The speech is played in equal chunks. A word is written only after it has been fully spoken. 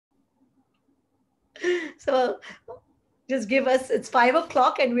So just give us, it's 5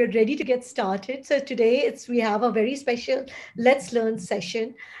 o'clock and we're ready to get started. So today we have a very special Let's Learn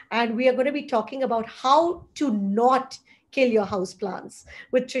session, and we are going to be talking about how to not kill your house plants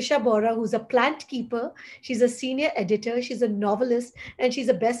with Trisha Bora, who's a plant keeper. She's a senior editor, she's a novelist, and she's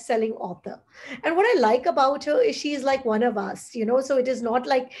a best-selling author. And what I like about her is she's like one of us, so it is not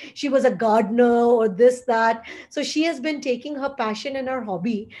like she was a gardener or this, that. So she has been taking her passion and her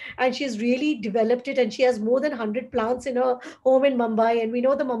hobby, and she's really developed it, and she has more than 100 plants in her home in Mumbai, and we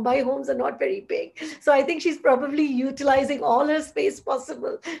know the Mumbai homes are not very big. So I think she's probably utilizing all her space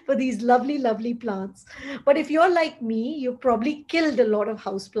possible for these lovely, lovely plants. But if you're like me, you've probably killed a lot of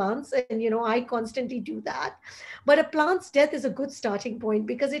house plants, and I constantly do that. But a plant's death is a good starting point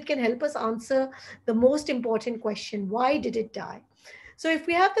because it can help us answer the most important question: why did it die? So, if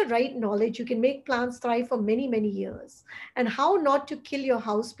we have the right knowledge, you can make plants thrive for many, many years. And how not to kill your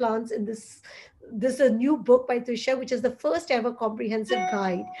house plants in this is a new book by Trisha, which is the first ever comprehensive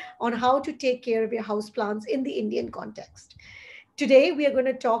guide on how to take care of your house plants in the Indian context. Today, we are going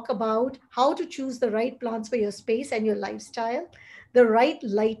to talk about how to choose the right plants for your space and your lifestyle, the right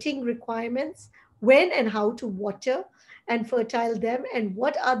lighting requirements, when and how to water and fertile them, and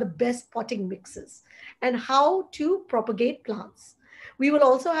what are the best potting mixes, and how to propagate plants. We will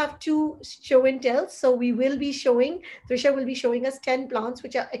also have two show and tells. So we will be showing, Trisha will be showing us 10 plants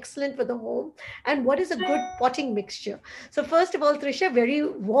which are excellent for the home, and what is a good potting mixture. So first of all, Trisha, very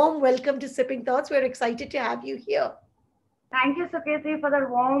warm welcome to Sipping Thoughts. We're excited to have you here. Thank you, Suketi, for the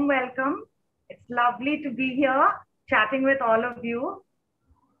warm welcome. It's lovely to be here chatting with all of you.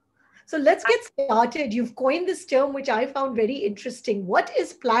 So let's get started. You've coined this term, which I found very interesting. What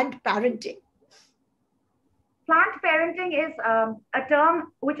is plant parenting? Plant parenting is a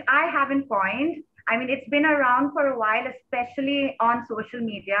term which I haven't coined. I mean, it's been around for a while, especially on social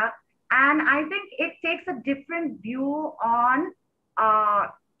media. And I think it takes a different view on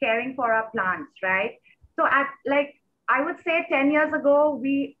caring for our plants, right? So, I would say 10 years ago,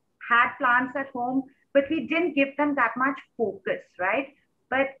 we had plants at home, but we didn't give them that much focus, right?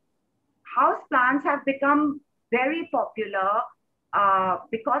 But house plants have become very popular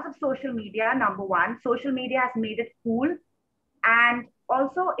because of social media. Number one, social media has made it cool, and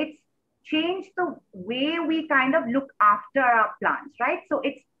also it's changed the way we kind of look after our plants, right? So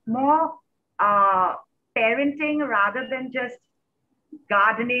it's more uh, parenting rather than just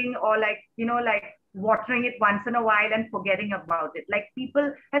gardening, or like watering it once in a while and forgetting about it. Like,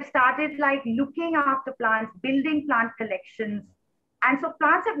 people have started like looking after plants, building plant collections, and so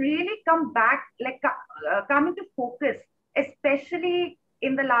plants have really come back, come into focus, especially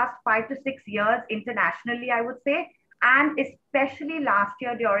in the last 5 to 6 years internationally, I would say, and especially last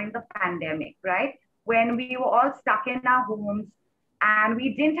year during the pandemic, right? When we were all stuck in our homes and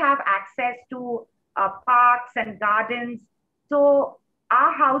we didn't have access to parks and gardens. So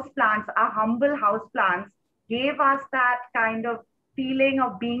our house plants, our humble house plants, gave us that kind of feeling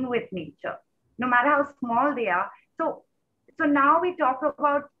of being with nature, no matter how small they are. So now we talk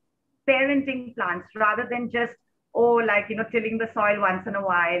about parenting plants rather than just, oh, tilling the soil once in a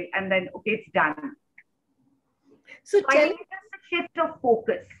while and then, okay, it's done. So So I think it's just a shift of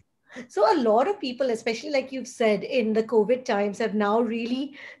focus. So a lot of people, especially like you've said, in the COVID times, have now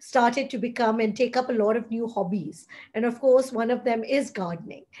really started to become and take up a lot of new hobbies. And of course, one of them is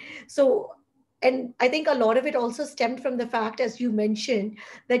gardening. So, and I think a lot of it also stemmed from the fact, as you mentioned,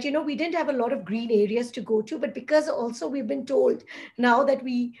 that, we didn't have a lot of green areas to go to, but because also we've been told now that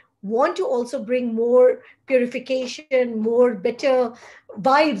we want to also bring more purification, more better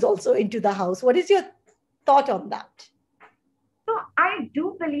vibes also into the house. What is your thought on that? So I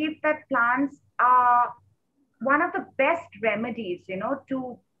do believe that plants are one of the best remedies,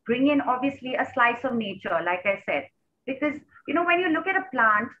 to bring in obviously a slice of nature, like I said, because, when you look at a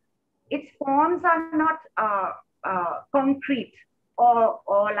plant, its forms are not concrete or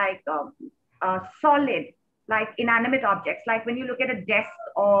like solid, like inanimate objects. Like when you look at a desk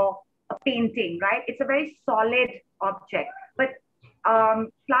or a painting, right? It's a very solid object. But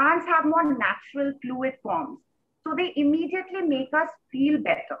plants have more natural fluid forms. So they immediately make us feel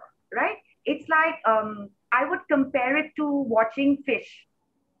better, right? It's like, I would compare it to watching fish.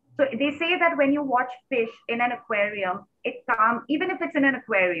 So they say that when you watch fish in an aquarium, even if it's in an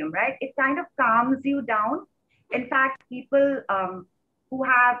aquarium, right? It kind of calms you down. In fact, people who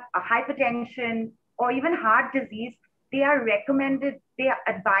have a hypertension or even heart disease, they are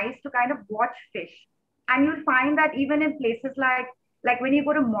advised to kind of watch fish. And you'll find that even in places like when you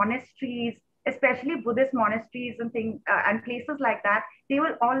go to monasteries, especially Buddhist monasteries and things and places like that, they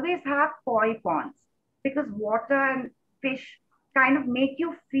will always have koi ponds because water and fish kind of make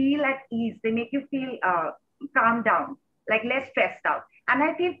you feel at ease. They make you feel calm down, like less stressed out. And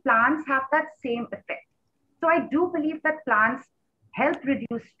I feel plants have that same effect. So I do believe that plants help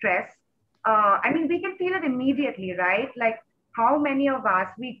reduce stress. I mean, we can feel it immediately, right? Like how many of us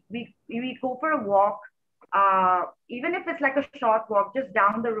we go for a walk, even if it's like a short walk just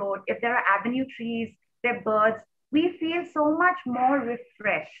down the road. If there are avenue trees, there are birds, we feel so much more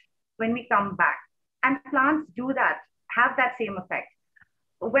refreshed when we come back. And plants do that, have that same effect.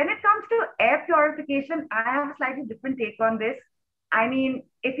 When it comes to air purification, I have a slightly different take on this. I mean,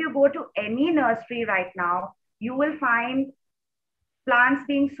 if you go to any nursery right now, you will find plants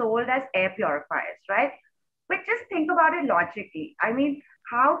being sold as air purifiers, right? But just think about it logically. I mean,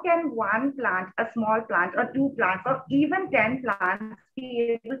 how can one plant, a small plant, or two plants, or even 10 plants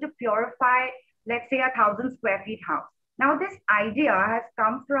be able to purify, let's say, 1,000 square feet house? Now, this idea has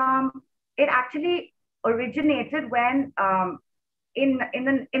come from, it actually originated when in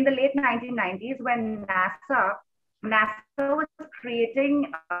the late 1990s when NASA was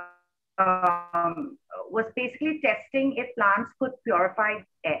creating was basically testing if plants could purify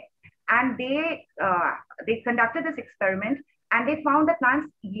air, and they conducted this experiment, and they found that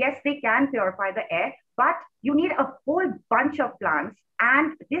plants, yes, they can purify the air, but you need a whole bunch of plants,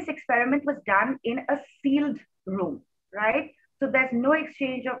 and this experiment was done in a sealed room, right? So there's no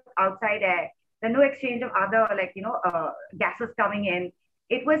exchange of outside air, there's no exchange of other, like, gases coming in.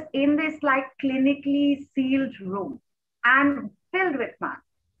 It was in this like clinically sealed room and filled with plants.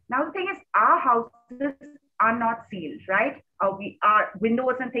 Now the thing is, our houses are not sealed, right? Our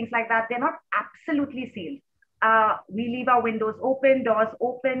windows and things like that, they're not absolutely sealed. We leave our windows open, doors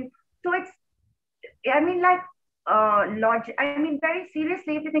open. So it's, I mean, like, I mean, very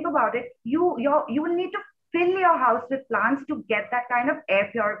seriously, if you think about it, you will need to fill your house with plants to get that kind of air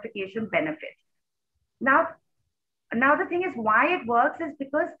purification benefit. Now, now the thing is, why it works is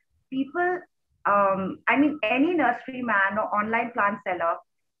because people, I mean, any nursery man or online plant seller,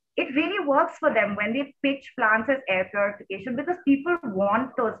 it really works for them when they pitch plants as air purification because people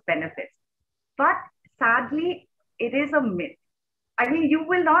want those benefits. But sadly, it is a myth. I mean, you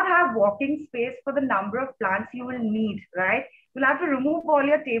will not have walking space for the number of plants you will need, right? You'll have to remove all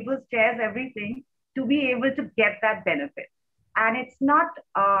your tables, chairs, everything to be able to get that benefit. And it's not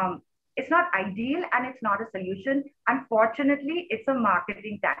ideal and it's not a solution. Unfortunately, it's a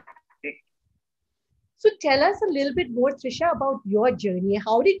marketing tactic. So tell us a little bit more, Trisha, about your journey.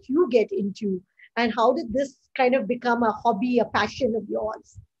 How did you get into, and how did this kind of become a hobby, a passion of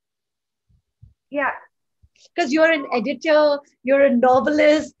yours? Yeah. Because you're an editor, you're a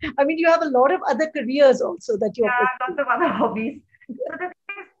novelist. I mean, you have a lot of other careers also that you're Yeah, pursuing. lots of other hobbies. So the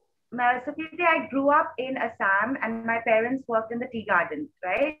thing is, Sukriti, I grew up in Assam and my parents worked in the tea gardens,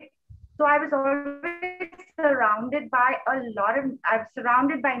 right? So I was always surrounded by I was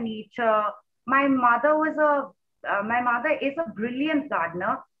surrounded by nature. My mother is a brilliant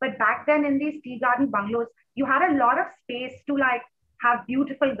gardener, but back then in these tea garden bungalows, you had a lot of space to like have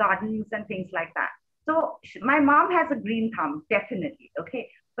beautiful gardens and things like that. So my mom has a green thumb, definitely. Okay.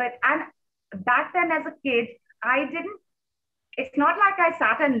 But, and back then as a kid, I didn't, it's not like I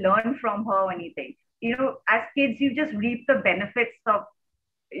sat and learned from her or anything. You know, as kids, you just reap the benefits of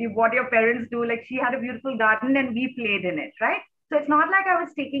what your parents do. Like she had a beautiful garden and we played in it, right? So it's not like I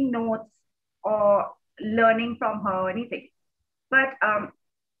was taking notes or learning from her or anything. But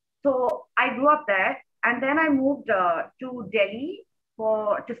so I grew up there, and then I moved to Delhi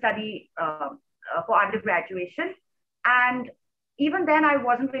for to study for undergraduation. And even then, I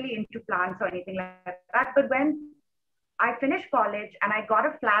wasn't really into plants or anything like that. But when I finished college and I got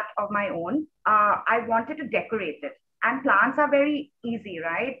a flat of my own, I wanted to decorate it. And plants are very easy,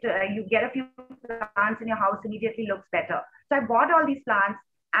 right? You get a few plants in your house, immediately looks better. So I bought all these plants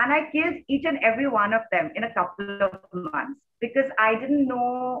and I killed each and every one of them in a couple of months because I didn't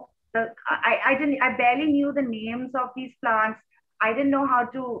know I barely knew the names of these plants. I didn't know how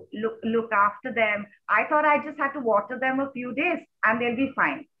to look after them. I thought I just had to water them a few days and they'll be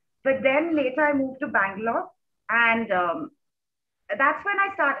fine. But then later I moved to Bangalore, and that's when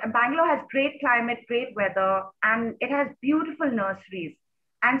I start. Bangalore has great climate, great weather, and it has beautiful nurseries.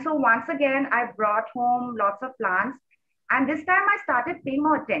 And so once again, I brought home lots of plants. And this time I started paying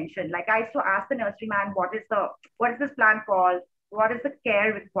more attention. Like I used to ask the nurseryman, what is this plant called? What is the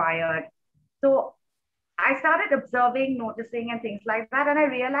care required? So I started observing, noticing, and things like that. And I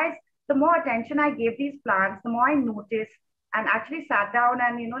realized the more attention I gave these plants, the more I noticed and actually sat down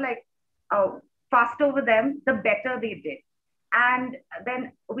and, uh, fussed over them, the better they did. And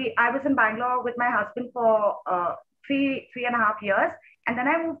then I was in Bangalore with my husband for three and a half years. And then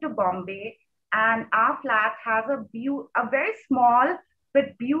I moved to Bombay. And our flat has a very small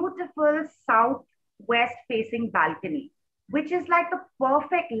but beautiful southwest facing balcony, which is like the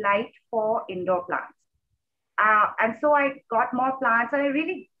perfect light for indoor plants. And so I got more plants, and I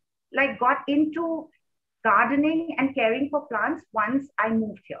really like got into gardening and caring for plants once I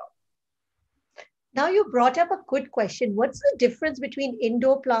moved here. Now, you brought up a good question. What's the difference between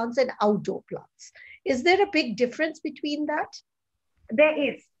indoor plants and outdoor plants? Is there a big difference between that? There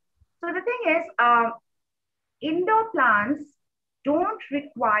is. So the thing is, indoor plants don't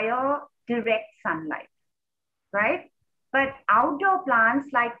require direct sunlight, right? But outdoor plants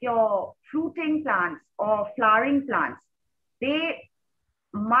like your fruiting plants or flowering plants, they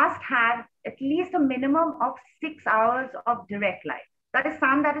must have at least a minimum of 6 hours of direct light. That is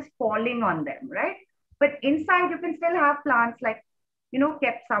sun that is falling on them, right? But inside, you can still have plants like,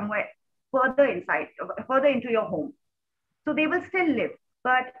 kept somewhere further inside, further into your home. So they will still live.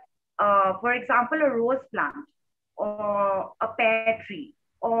 But for example, a rose plant or a pear tree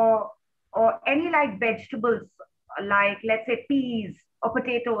or any like vegetables like let's say peas or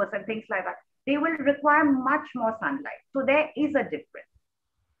potatoes and things like that, they will require much more sunlight. So there is a difference.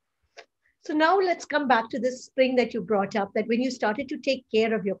 So now let's come back to this spring that you brought up, that when you started to take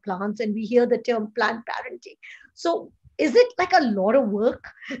care of your plants, and we hear the term plant parenting. So is it like a lot of work?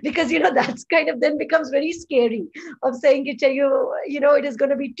 Because, that's kind of then becomes very scary of saying it is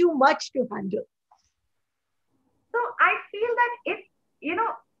going to be too much to handle. So I feel that you know,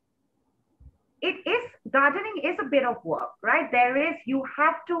 it is gardening is a bit of work, right? You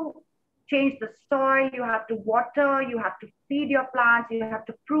have to change the soil, you have to water, you have to feed your plants, you have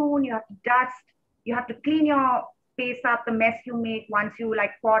to prune, you have to dust, you have to clean your space up, the mess you make once you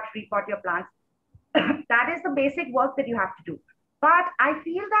like repot your plants. That is the basic work that you have to do. But I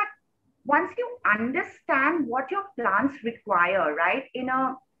feel that once you understand what your plants require, right, in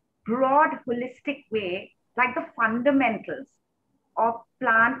a broad, holistic way, like the fundamentals of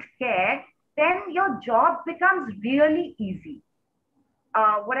plant care, then your job becomes really easy.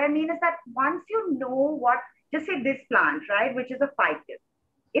 What I mean is that once you know what, just say this plant, right, which is a ficus.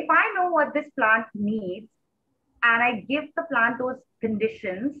 If I know what this plant needs and I give the plant those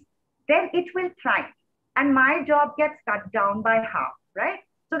conditions, then it will thrive. And my job gets cut down by half, right?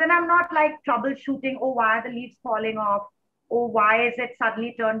 So then I'm not like troubleshooting, oh, why are the leaves falling off? Oh, why is it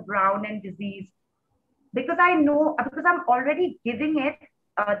suddenly turned brown and diseased? Because I know, because I'm already giving it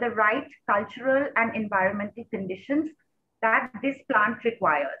the right cultural and environmental conditions that this plant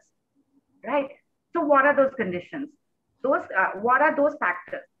requires, right? So what are those conditions? What are those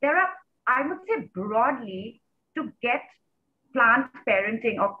factors? There are, I would say broadly, to get plant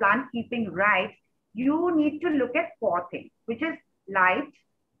parenting or plant keeping right, you need to look at four things, which is light,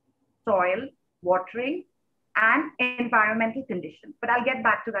 soil, watering, and environmental conditions. But I'll get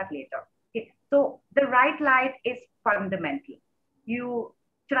back to that later. Okay. So the right light is fundamental.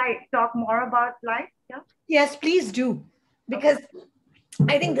 Should I talk more about light? Yeah. Yes, please do. Okay. Because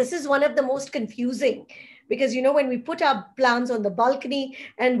I think this is one of the most confusing, because when we put our plants on the balcony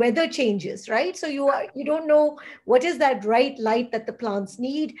and weather changes, right? So you don't know what is that right light that the plants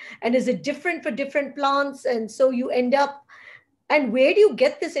need, and is it different for different plants, and so you end up, and where do you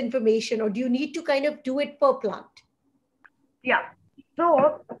get this information, or do you need to kind of do it per plant? Yeah.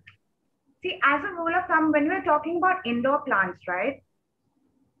 So see, as a rule of thumb, when we're talking about indoor plants, right,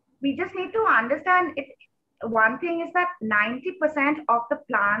 we just need to understand it. One thing is that 90% of the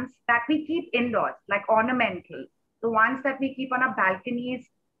plants that we keep indoors, like ornamental, the ones that we keep on our balconies,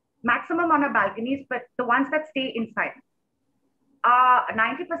 maximum on our balconies, but the ones that stay inside,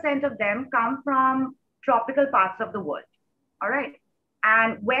 90% of them come from tropical parts of the world. All right.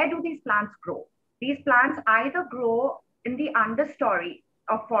 And where do these plants grow? These plants either grow in the understory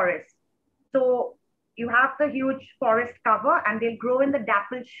of forests. So you have the huge forest cover and they'll grow in the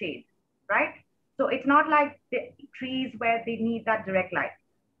dappled shade, right? So it's not like the trees where they need that direct light.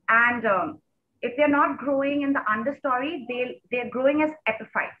 And if they're not growing in the understory, they're growing as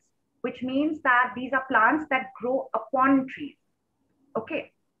epiphytes, which means that these are plants that grow upon trees.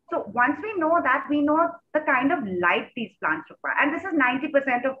 Okay. So once we know that, we know the kind of light these plants require. And this is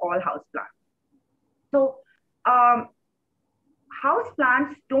 90% of all house plants. So house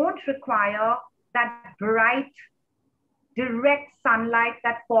plants don't require that bright, direct sunlight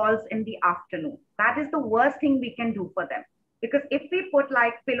that falls in the afternoon. That is the worst thing we can do for them. Because if we put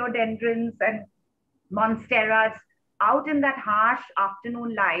like philodendrons and monsteras out in that harsh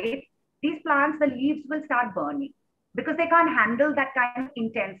afternoon light, these plants, the leaves will start burning because they can't handle that kind of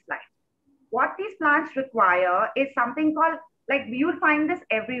intense light. What these plants require is something called, like you'll find this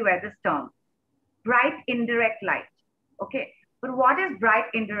everywhere, this term, bright indirect light. Okay. But what is bright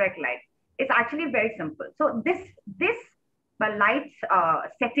indirect light? It's actually very simple. So this light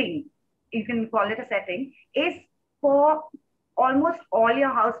setting, you can call it a setting, is for almost all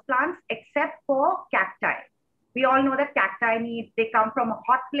your house plants except for cacti. We all know that cacti they come from a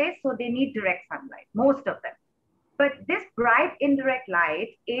hot place, so they need direct sunlight, most of them. But this bright indirect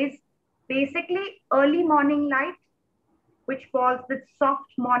light is basically early morning light, which falls the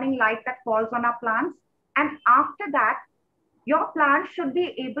soft morning light that falls on our plants. And after that, your plant should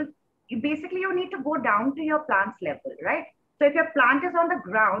be able, you basically you need to go down to your plant's level, right? So if your plant is on the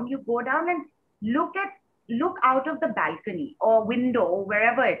ground, you go down and look out of the balcony or window or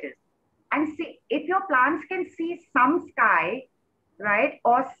wherever it is, and see if your plants can see some sky, right,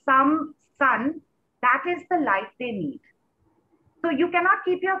 or some sun. That is the light they need. So you cannot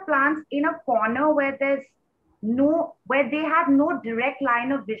keep your plants in a corner where where they have no direct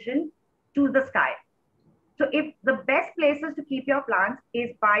line of vision to the sky. So if the best places to keep your plants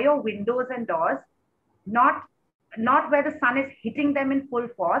is by your windows and doors, not not where the sun is hitting them in full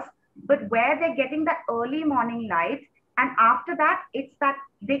force, but where they're getting that early morning light, and after that, it's that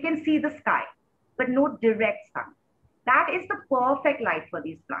they can see the sky, but no direct sun. That is the perfect light for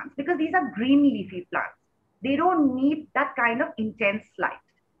these plants because these are green leafy plants. They don't need that kind of intense light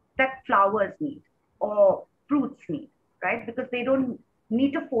that flowers need or fruits need, right? Because they don't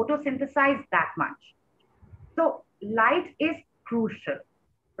need to photosynthesize that much. So light is crucial,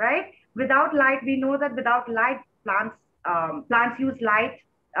 right? Without light, we know that without light, plants use light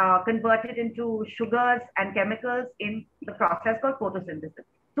converted into sugars and chemicals in the process called photosynthesis.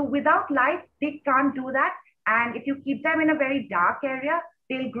 So without light, they can't do that. And if you keep them in a very dark area,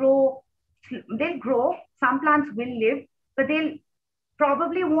 they'll grow. They'll grow. Some plants will live, but they'll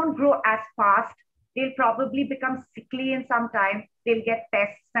probably won't grow as fast. They'll probably become sickly in some time. They'll get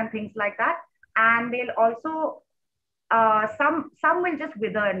pests and things like that, and they'll also some will just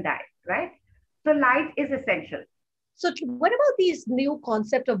wither and die, right? So light is essential. So what about these new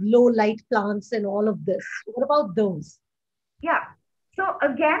concept of low light plants and all of this? What about those? Yeah. So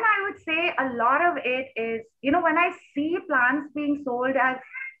again, I would say a lot of it is, when I see plants being sold as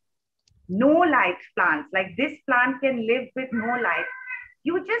no light plants, like this plant can live with no light,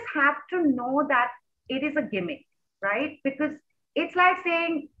 you just have to know that it is a gimmick, right? Because it's like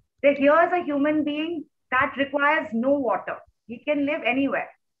saying that here's a human being that requires no water. He can live anywhere,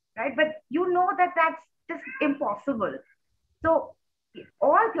 right? But you know that that's just impossible. So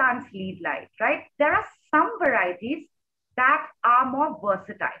all plants need light, right? There are some varieties that are more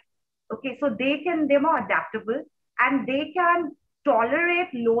versatile. Okay, so they're more adaptable and they can tolerate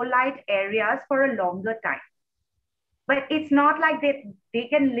low light areas for a longer time. But it's not like they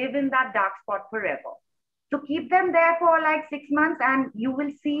can live in that dark spot forever. So keep them there for like 6 months and you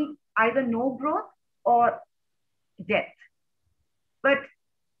will see either no growth or death. But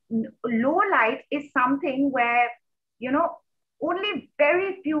low light is something where, you know, only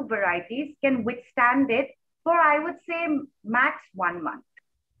very few varieties can withstand it for, I would say, max 1 month.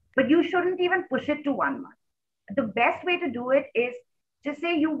 But you shouldn't even push it to 1 month. The best way to do it is just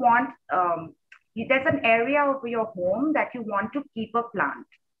say you want, there's an area of your home that you want to keep a plant,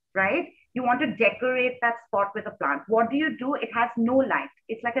 right? You want to decorate that spot with a plant. What do? It has no light.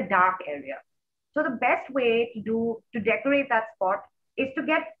 It's like a dark area. So the best way to decorate that spot is to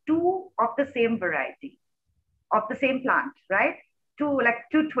get two of the same variety of the same plant, right? Two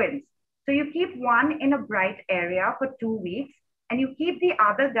twins. So you keep one in a bright area for 2 weeks and you keep the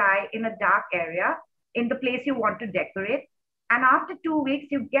other guy in a dark area in the place you want to decorate. And after 2 weeks,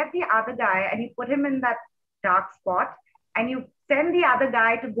 you get the other guy and you put him in that dark spot and you send the other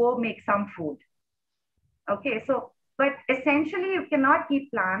guy to go make some food. Okay, so, but essentially you cannot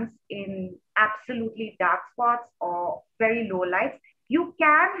keep plants in absolutely dark spots or very low lights. You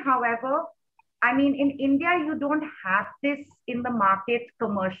can, however, I mean, in India, you don't have this in the market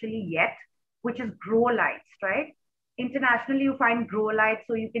commercially yet, which is grow lights, right? Internationally, you find grow lights,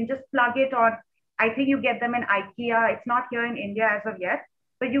 so you can just plug it on. I think you get them in IKEA. It's not here in India as of yet,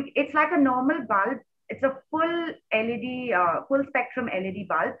 but it's like a normal bulb. It's a full LED, full spectrum LED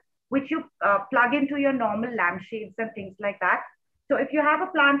bulb, which you plug into your normal lampshades and things like that. So if you have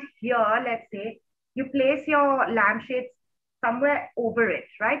a plant here, let's say, you place your lampshades somewhere over it,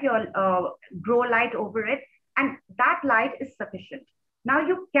 right? Your grow light over it, and that light is sufficient. Now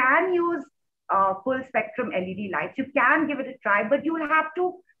you can use full spectrum LED lights. You can give it a try, but you will have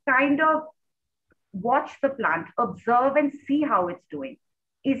to kind of watch the plant, observe and see how it's doing.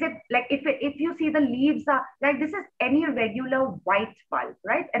 Is it like if you see the leaves are like this is any regular white bulb,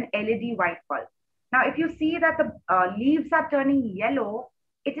 right? An LED white bulb. Now, if you see that the leaves are turning yellow,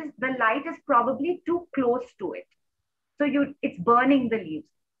 the light is probably too close to it. So it's burning the leaves.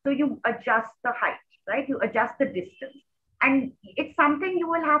 So you adjust the height, right? You adjust the distance. And it's something you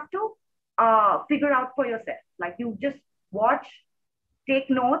will have to figure out for yourself. Like you just watch, take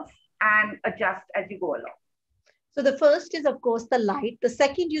notes, and adjust as you go along. So the first is, of course, the light. The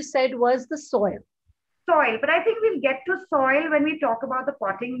second you said was the soil. Soil, but I think we'll get to soil when we talk about the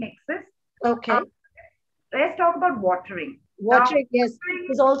potting mixes. Uh, Okay. let's talk about watering. Now, Watering, yes.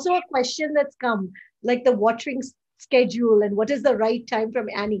 There's also a question that's come, like the watering schedule and what is the right time from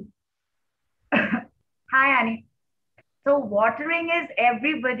Annie. hi, Annie. So, watering is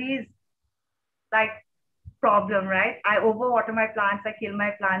everybody's like problem, right? I overwater my plants, I kill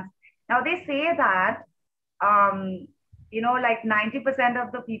my plants. Now, they say that, um, like 90%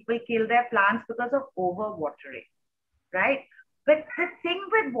 of the people kill their plants because of overwatering, right? But the thing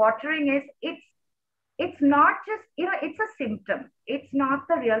with watering is it's not just, it's a symptom. It's not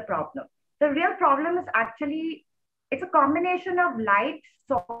the real problem. The real problem is actually, it's a combination of light,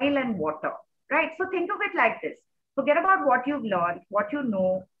 soil, and water, right? So think of it like this. Forget about what you've learned, what you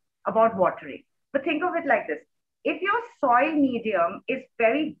know about watering. But think of it like this. If your soil medium is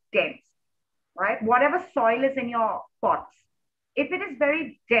very dense, right? Whatever soil is in your pots, if it is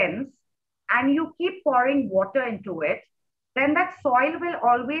very dense and you keep pouring water into it, then that soil will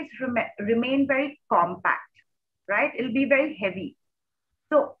always remain very compact, right? It'll be very heavy.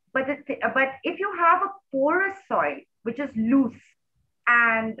 So, but if you have a porous soil which is loose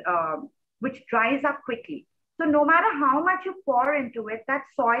and which dries up quickly, so no matter how much you pour into it, that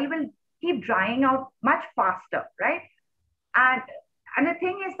soil will keep drying out much faster, right? And and the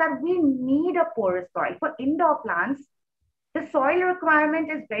thing is that we need a porous soil for indoor plants. The soil requirement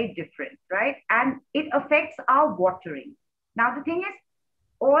is very different, right? And it affects our watering. Now, the thing is,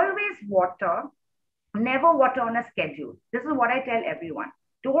 always water, never water on a schedule. This is what I tell everyone.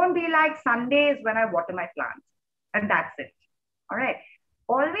 Don't be like Sundays when I water my plants, and that's it. All right.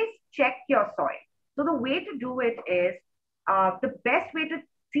 Always check your soil. So, the way to do it is the best way to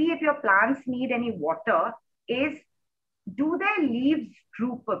see if your plants need any water is, do their leaves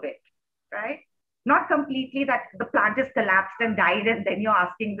droop a bit, right? Not completely that the plant is collapsed and died, and then you're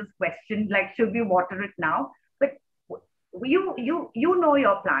asking this question like, should we water it now? But you know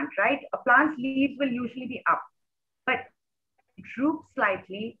your plant, right? A plant's leaves will usually be up, but if it droops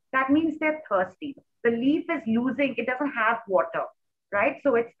slightly, that means they're thirsty. The leaf is losing; it doesn't have water, right?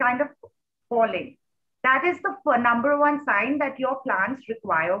 So it's kind of falling. That is the number one sign that your plants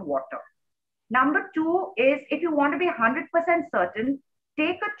require water. Number two is, if you want to be 100% certain,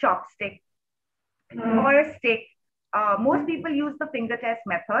 take a chopstick or a stick. Most people use the finger test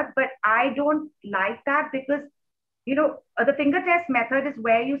method, but I don't like that because, the finger test method is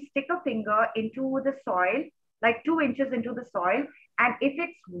where you stick a finger into the soil, like 2 inches into the soil. And if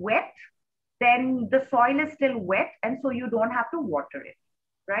it's wet, then the soil is still wet. And so you don't have to water it,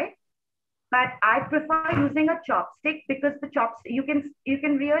 right? But I prefer using a chopstick because the chopstick, you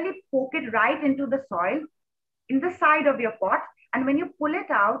can really poke it right into the soil in the side of your pot. And when you pull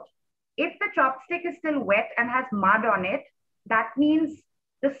it out, if the chopstick is still wet and has mud on it, that means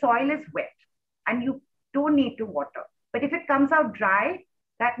the soil is wet and you don't need to water. But if it comes out dry,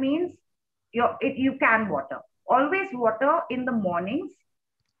 that means you can water. Always water in the mornings.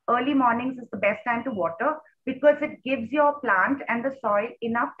 Early mornings is the best time to water because it gives your plant and the soil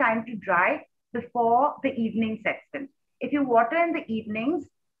enough time to dry before the evening sets in. If you water in the evenings,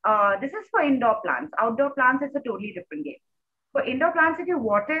 this is for indoor plants. Outdoor plants is a totally different game. For indoor plants, if you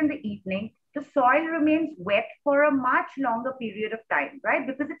water in the evening, the soil remains wet for a much longer period of time, right?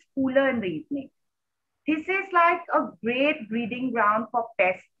 Because it's cooler in the evening. This is like a great breeding ground for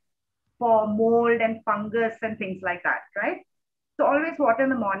pests, for mold and fungus and things like that, right? So always water in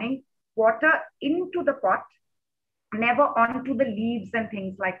the morning, water into the pot, never onto the leaves and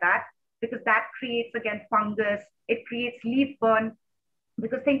things like that, because that creates again fungus, it creates leaf burn.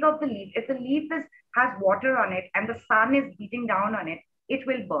 Because think of the leaf, if the leaf has water on it and the sun is beating down on it, it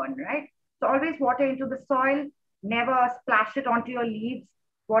will burn, right? So always water into the soil, never splash it onto your leaves,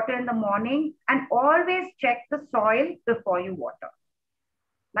 water in the morning, and always check the soil before you water.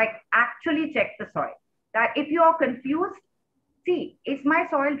 Like actually check the soil. That if you are confused, see, is my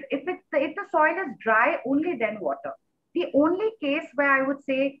soil, if the soil is dry, only then water. The only case where I would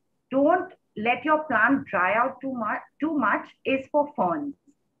say don't let your plant dry out too much is for ferns,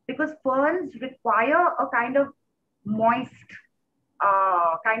 because ferns require a kind of moist,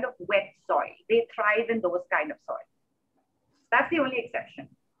 kind of wet soil. They thrive in those kind of soil. That's the only exception.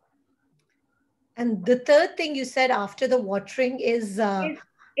 And the third thing you said after the watering is, Is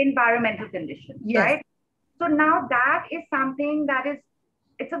environmental conditions, yes, right? So now that is something that is,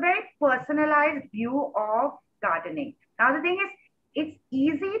 it's a very personalized view of gardening. Now the thing is, it's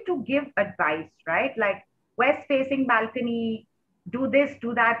easy to give advice, right? Like west facing balcony, do this,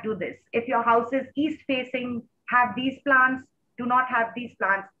 do that, do this. If your house is east facing, have these plants, do not have these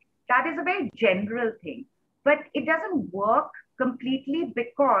plants. That is a very general thing. But it doesn't work completely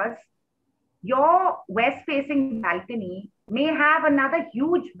because your west facing balcony may have another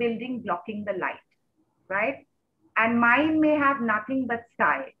huge building blocking the light, right? And mine may have nothing but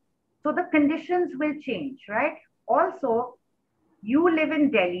sky. So the conditions will change, right? Also, you live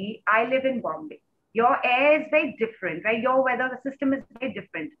in Delhi, I live in Bombay. Your air is very different, right? Your weather system is very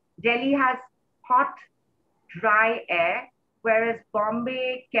different. Delhi has hot, dry air, whereas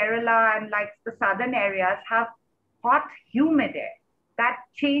Bombay, Kerala, and like the southern areas have hot, humid air. That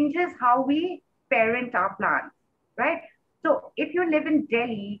changes how we parent our plants, right? So if you live in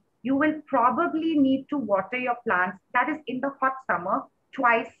Delhi, you will probably need to water your plants, that is in the hot summer,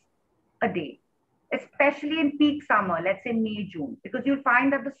 twice a day, especially in peak summer, let's say May, June, because you'll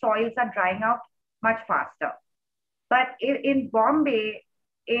find that the soils are drying out much faster. But in Bombay,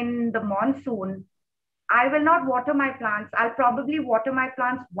 in the monsoon, I will not water my plants. I'll probably water my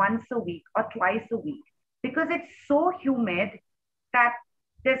plants once a week or twice a week because it's so humid that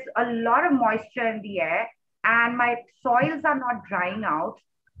there's a lot of moisture in the air and my soils are not drying out.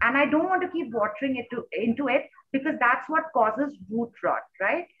 And I don't want to keep watering into it because that's what causes root rot,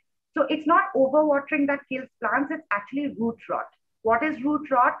 right? So it's not overwatering that kills plants, it's actually root rot. What is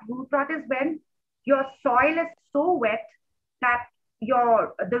root rot? Root rot is when your soil is so wet that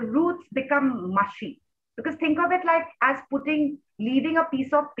the roots become mushy. Because think of it like as leaving a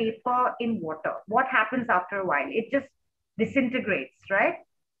piece of paper in water. What happens after a while? It just disintegrates, right?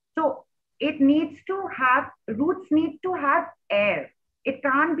 So roots need to have air. It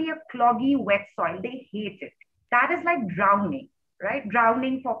can't be a cloggy, wet soil. They hate it. That is like drowning, right?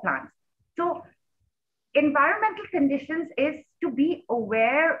 Drowning for plants. So environmental conditions is to be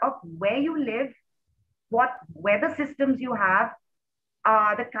aware of where you live, what weather systems you have,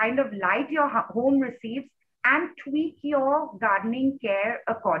 the kind of light your home receives, and tweak your gardening care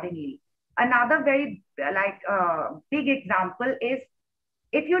accordingly. Another very big example is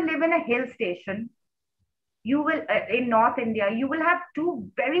if you live in a hill station, you will in North India, you will have two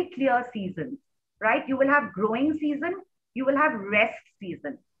very clear seasons, right? You will have growing season, you will have rest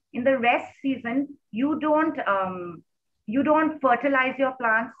season. In the rest season, you don't fertilize your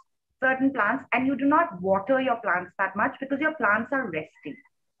plants, certain plants, and you do not water your plants that much because your plants are resting.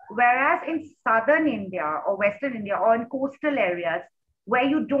 Whereas in southern India or western India or in coastal areas where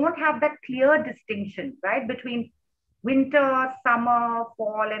you don't have that clear distinction, right, between winter, summer,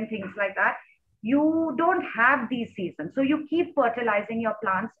 fall, and things like that, you don't have these seasons. So you keep fertilizing your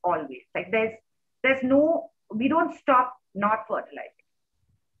plants always. Like there's no, we don't stop not fertilizing.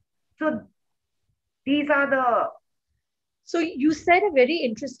 So these are the, So you said a very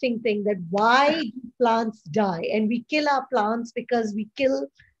interesting thing that why do plants die? And we kill our plants because we kill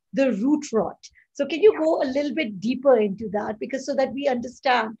the root rot. So can you yeah. go a little bit deeper into that? Because so that we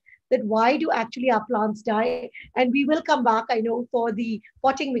understand that why do actually our plants die? And we will come back, I know, for the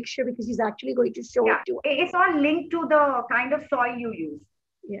potting mixture because he's actually going to show it Yeah, to us. it's all linked to the kind of soil you use.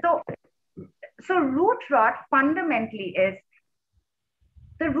 Yeah. So, so root rot fundamentally is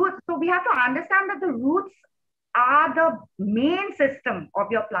the roots. So we have to understand that the roots are the main system of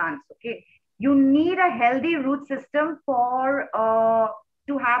your plants. Okay, you need a healthy root system for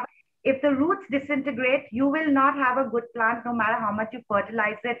to have. If the roots disintegrate, you will not have a good plant, no matter how much you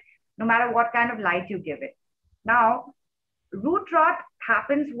fertilize it, no matter what kind of light you give it. Now, root rot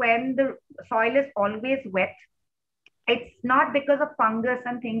happens when the soil is always wet. It's not because of fungus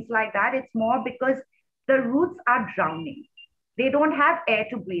and things like that. It's more because the roots are drowning. They don't have air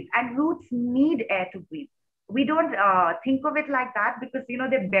to breathe, and roots need air to breathe. We don't think of it like that because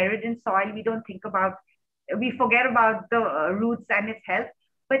they're buried in soil. We forget about the roots and its health.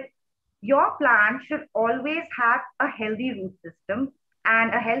 But your plant should always have a healthy root system,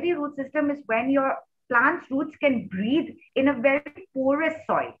 and a healthy root system is when your plant's roots can breathe in a very porous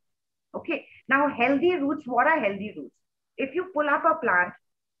soil. Okay. Now, healthy roots, what are healthy roots? If you pull up a plant,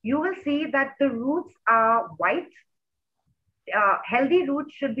 you will see that the roots are white. Healthy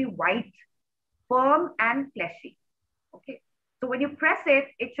roots should be white, firm, and fleshy. Okay. So when you press it,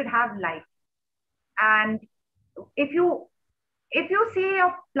 it should have light. And if you see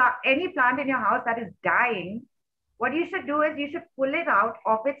any plant in your house that is dying, what you should do is you should pull it out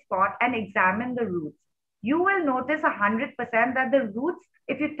of its pot and examine the roots. You will notice 100% that the roots,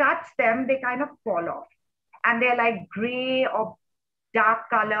 if you touch them, they kind of fall off and they're like gray or dark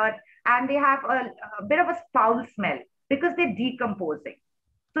colored and they have a bit of a foul smell because they're decomposing.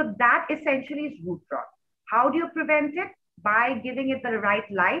 So that essentially is root rot. How do you prevent it? by giving it the right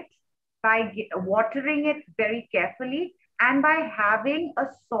light, by watering it very carefully, and by having a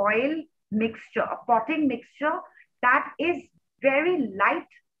soil mixture, a potting mixture that is very light,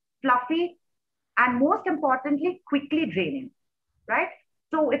 fluffy, and most importantly, quickly draining, right?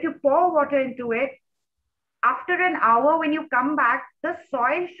 So if you pour water into it, after an hour, when you come back, the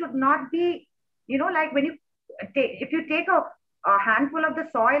soil should not be, like when you take, if you take a handful of the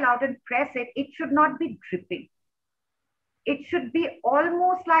soil out and press it, it should not be dripping. It should be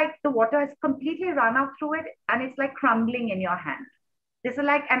almost like the water has completely run out through it and it's like crumbling in your hand. This is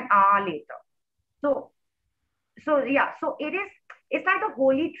like an hour later. So, so yeah, so it's like the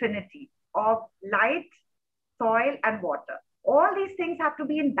holy trinity of light, soil, and water. All these things have to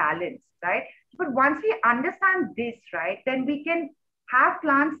be in balance, right? But once we understand this, right, then we can have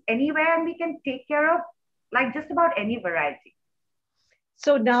plants anywhere and we can take care of like just about any variety.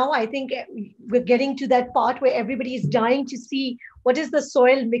 So now I think we're getting to that part where everybody is dying to see what is the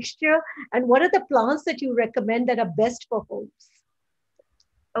soil mixture and what are the plants that you recommend that are best for homes.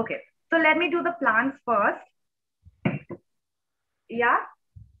 Okay, so let me do the plants first. Yeah.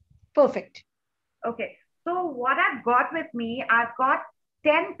 Perfect. Okay, so what I've got with me, I've got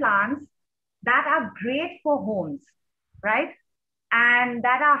 10 plants that are great for homes, right? And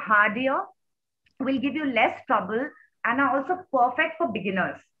that are hardier, will give you less trouble, and are also perfect for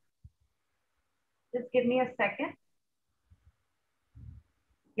beginners. Just give me a second.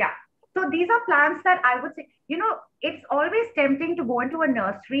 Yeah. So these are plants that I would say, it's always tempting to go into a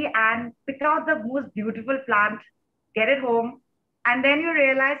nursery and pick out the most beautiful plant, get it home, and then you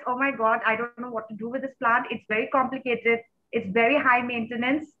realize, oh my God, I don't know what to do with this plant. It's very complicated. It's very high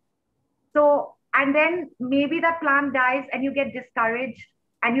maintenance. So, and then maybe that plant dies and you get discouraged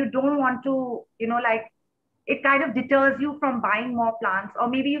and you don't want to, like it kind of deters you from buying more plants, or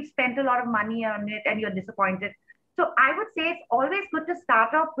maybe you've spent a lot of money on it and you're disappointed. So I would say it's always good to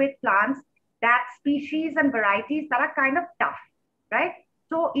start off with plants, that species and varieties that are kind of tough, right?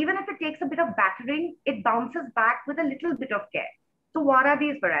 So even if it takes a bit of battering, it bounces back with a little bit of care. So what are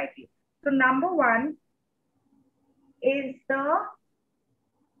these varieties? So number one is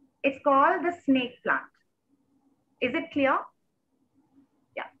it's called the snake plant. Is it clear?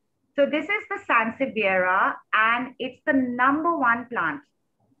 Yeah. So this is the Sansevieria, and it's the number one plant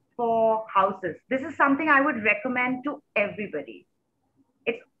for houses. This is something I would recommend to everybody.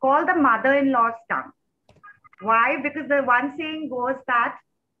 It's called the mother-in-law's tongue. Why? Because the one saying goes that,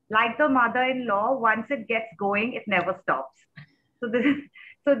 like the mother-in-law, once it gets going, it never stops.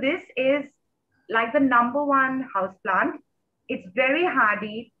 So this is like the number one house plant. It's very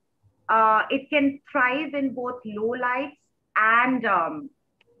hardy. It can thrive in both low lights and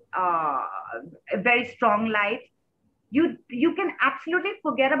uh, very strong light. You can absolutely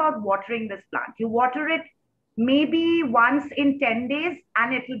forget about watering this plant. You water it maybe once in 10 days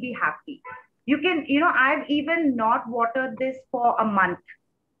and it will be happy. You can, I've even not watered this for a month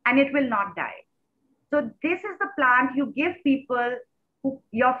and it will not die. So this is the plant you give people,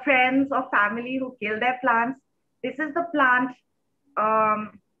 your friends or family who kill their plants. This is the plant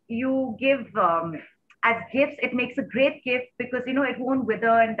you give as gifts. It makes a great gift because it won't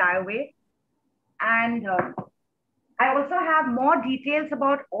wither and die away. And I also have more details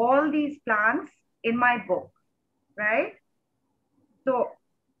about all these plants in my book, right? So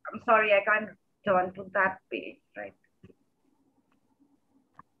I'm sorry, I can't turn to that page, right?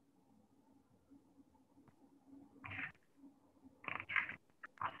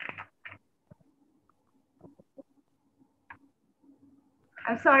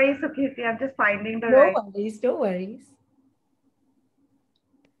 I'm sorry, Sukriti, I'm just finding the No right. worries, no worries.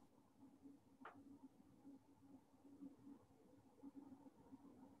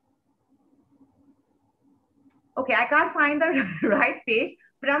 Okay, I can't find the right page,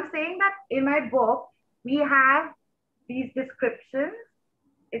 but I'm saying that in my book, we have these descriptions.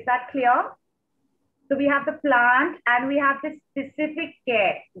 Is that clear? So we have the plant and we have the specific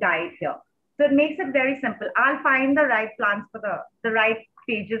care guide here. So it makes it very simple. I'll find the right plants for the right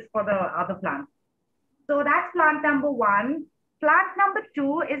pages for the other plants. So that's plant number one. Plant number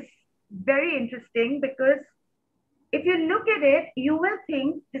two is very interesting because if you look at it, you will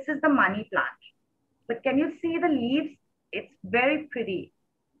think this is the money plant. But can you see the leaves? It's very pretty.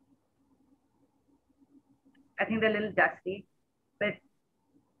 I think they're a little dusty, but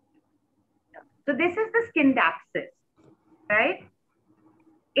so this is the Scindapsus, right?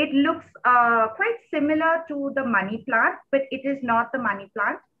 It looks quite similar to the money plant, but it is not the money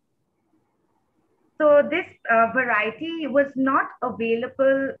plant. So this variety was not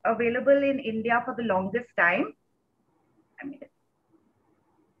available in India for the longest time. I mean,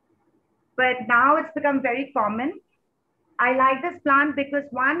 but now it's become very common. I like this plant because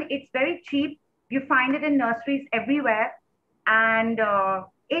one, it's very cheap. You find it in nurseries everywhere, and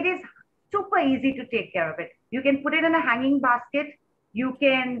it is super easy to take care of it. You can put it in a hanging basket. You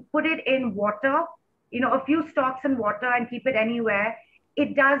can put it in water, a few stalks in water and keep it anywhere.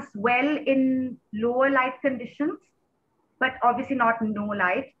 It does well in lower light conditions, but obviously not no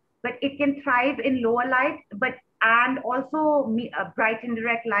light. But it can thrive in lower light, but and also bright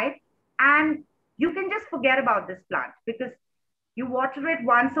indirect light. And you can just forget about this plant because you water it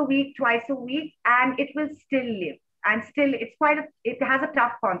once a week, twice a week, and it will still live. And still, it has a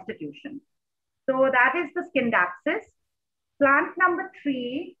tough constitution. So that is the Scindapsus. Plant number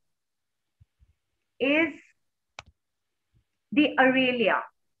 3 is the Aralia.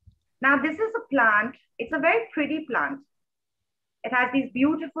 Now, this is a plant. It's a very pretty plant. It has these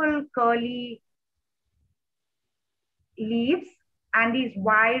beautiful curly leaves and these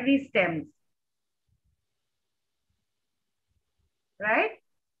wiry stems, right?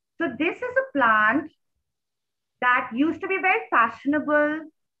 So this is a plant that used to be very fashionable,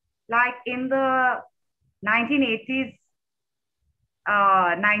 like in the 1980s,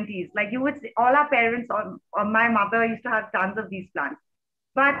 90s. Like you would see, all our parents or my mother used to have tons of these plants.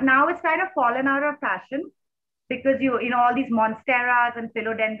 But now it's kind of fallen out of fashion because all these monsteras and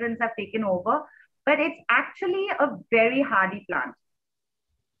philodendrons have taken over. But it's actually a very hardy plant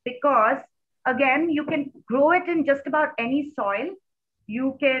because, again, you can grow it in just about any soil.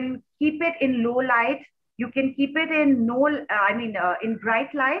 You can keep it in low light. You can keep it in in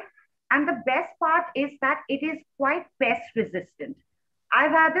bright light. And the best part is that it is quite pest resistant.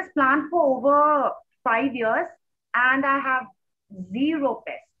 I've had this plant for over 5 years and I have zero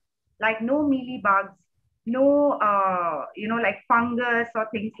pests, like no mealy bugs, no, like fungus or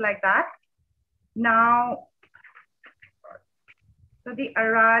things like that. Now, so the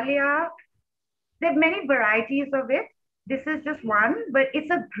Aralia, there are many varieties of it. This is just one, but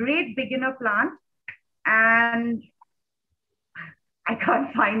it's a great beginner plant. And I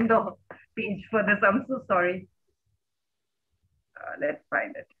can't find the page for this. I'm so sorry. Let's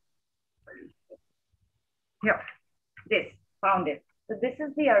find it. Here, this, found it. So this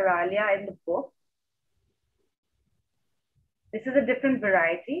is the Aralia in the book. This is a different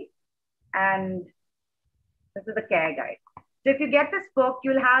variety. And this is the care guide. So if you get this book,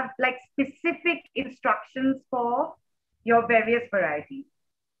 you'll have like specific instructions for your various varieties.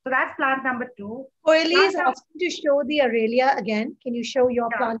 So that's plant number 2. Koili is asking to show the Aralia again. Can you show your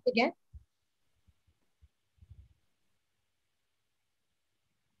plant again?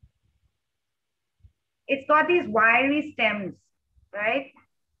 It's got these wiry stems, right?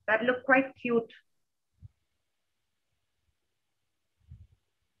 That look quite cute.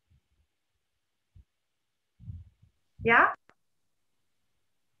 Yeah?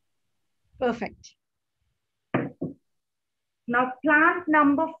 Perfect. Now, plant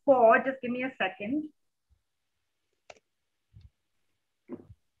number 4, just give me a second.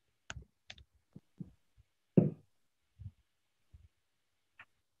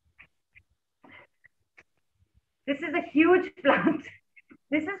 This is a huge plant.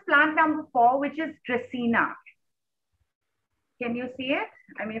 This is plant number 4, which is Dracaena. Can you see it?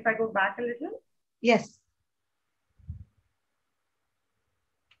 I mean, if I go back a little. Yes.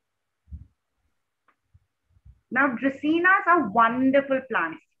 Now, Dracaenas are wonderful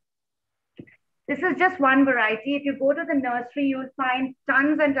plants. This is just one variety. If you go to the nursery, you'll find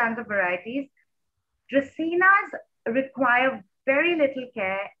tons and tons of varieties. Dracaenas require very little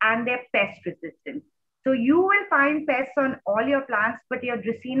care and they're pest resistant. So you will find pests on all your plants, but your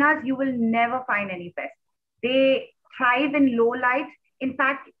Dracaenas, you will never find any pests. They thrive in low light. In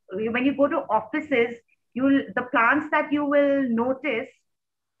fact, when you go to offices, the plants that you will notice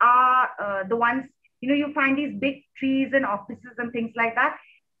are the ones, you find these big trees in offices and things like that.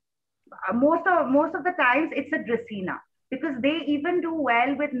 Most of the times it's a Dracaena because they even do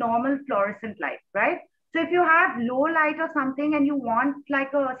well with normal fluorescent light, right? So if you have low light or something and you want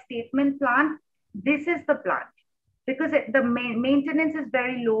like a statement plant, this is the plant because the maintenance is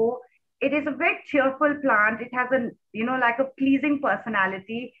very low. It is a very cheerful plant. It has like a pleasing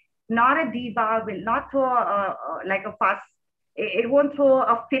personality, not a diva, will not throw like a fuss. It won't throw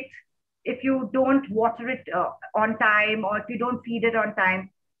a fit if you don't water it on time or if you don't feed it on time.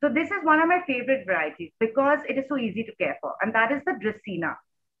 So this is one of my favorite varieties because it is so easy to care for, and that is the Dracaena.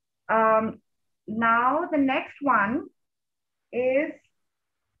 Now the next one is,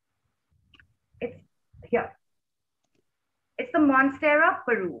 it's here. It's the Monstera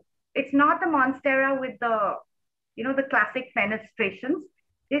Peru. It's not the Monstera with the, the classic fenestrations.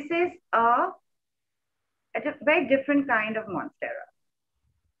 This is a very different kind of Monstera.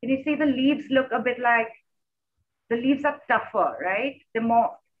 Can you see the leaves look a bit like The leaves are tougher, right?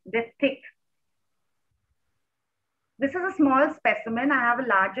 They're thick. This is a small specimen. I have a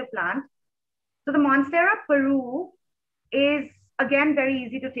larger plant. So the Monstera Peru is again very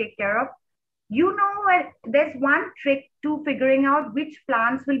easy to take care of. You know, there's one trick to figuring out which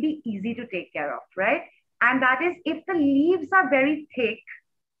plants will be easy to take care of, right? And that is if the leaves are very thick,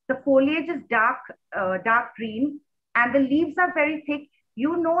 the foliage is dark green, and the leaves are very thick,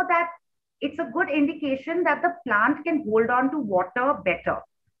 you know that it's a good indication that the plant can hold on to water better.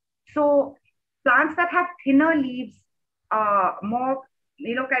 So plants that have thinner leaves, more,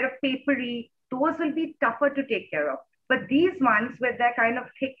 kind of papery, those will be tougher to take care of. But these ones with their kind of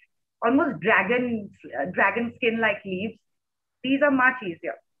thick, almost dragon skin like leaves, these are much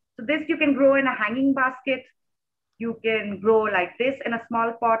easier. So this you can grow in a hanging basket. You can grow like this in a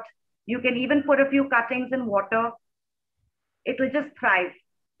small pot. You can even put a few cuttings in water. It will just thrive.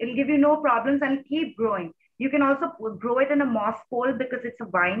 It'll give you no problems and keep growing. You can also grow it in a moss pole because it's a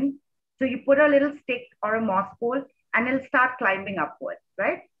vine. So you put a little stick or a moss pole and it'll start climbing upwards,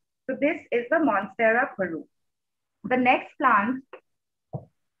 right? So this is the Monstera Peru. The next plant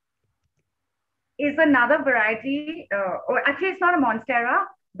is another variety, or actually it's not a Monstera,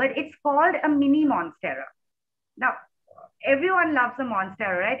 but it's called a mini Monstera. Now, everyone loves a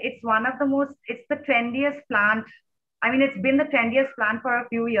Monstera, right? It's the trendiest plant. I mean, it's been the trendiest plant for a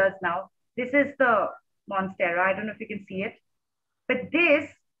few years now. This is the Monstera. I don't know if you can see it. But this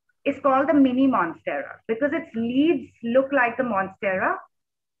is called the mini Monstera because its leaves look like the Monstera,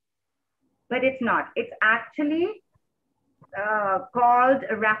 but it's not. It's actually called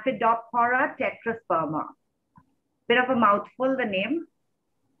Rhaphidophora tetrasperma. Bit of a mouthful, the name.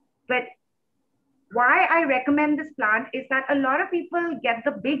 But why I recommend this plant is that a lot of people get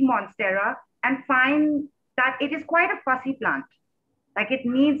the big Monstera and find that it is quite a fussy plant. Like it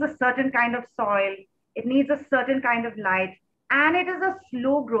needs a certain kind of soil, it needs a certain kind of light, and it is a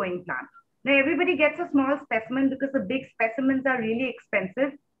slow growing plant. Now everybody gets a small specimen because the big specimens are really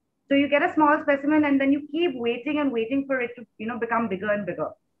expensive. So you get a small specimen and then you keep waiting and waiting for it to, become bigger and bigger.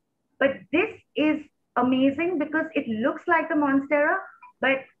 But this is amazing because it looks like the Monstera,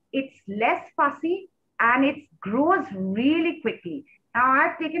 but it's less fussy and it grows really quickly. Now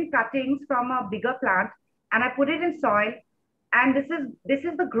I've taken cuttings from a bigger plant and I put it in soil, and this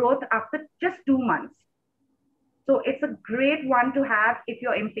is the growth after just 2 months. So it's a great one to have if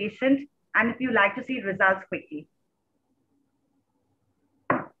you're impatient and if you like to see results quickly.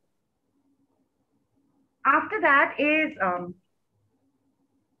 After that is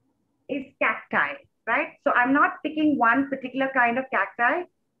cacti, right? So I'm not picking one particular kind of cacti.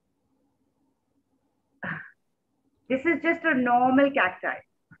 This is just a normal cacti,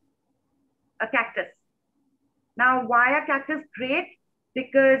 a cactus. Now, why are cactus great?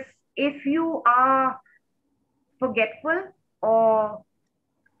 Because if you are forgetful or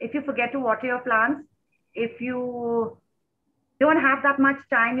if you forget to water your plants, if you don't have that much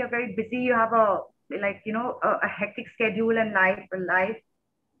time, you're very busy, you have a hectic schedule and life,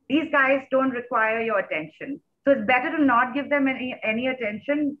 these guys don't require your attention. So it's better to not give them any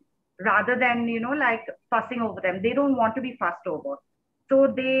attention rather than, fussing over them. They don't want to be fussed over. So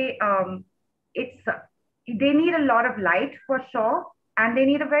they need a lot of light for sure. And they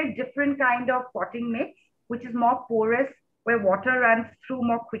need a very different kind of potting mix, which is more porous, where water runs through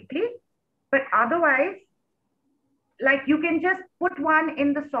more quickly. But otherwise, like you can just put one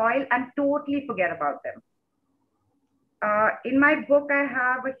in the soil and totally forget about them. In my book, I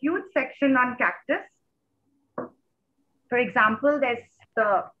have a huge section on cactus. For example, there's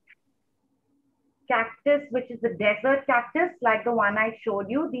the cactus, which is the desert cactus, like the one I showed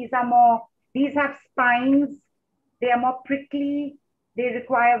you. These have spines, they are more prickly, they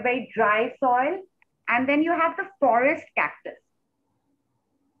require very dry soil. And then you have the forest cactus,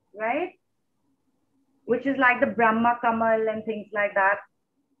 right? Which is like the Brahma Kamal and things like that.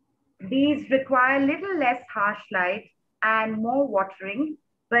 These require a little less harsh light and more watering,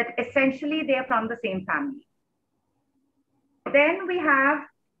 but essentially they are from the same family. Then we have,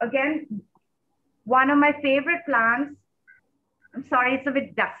 again, one of my favorite plants. I'm sorry, it's a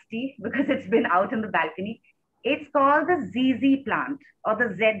bit dusty because it's been out in the balcony. It's called the ZZ plant or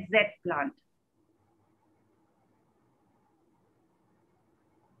the ZZ plant.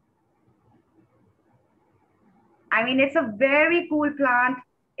 I mean, it's a very cool plant.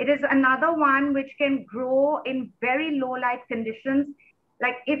 It is another one which can grow in very low light conditions.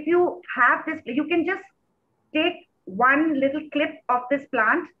 Like if you have this, you can just take one little clip of this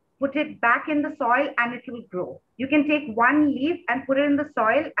plant, put it back in the soil and it will grow. You can take one leaf and put it in the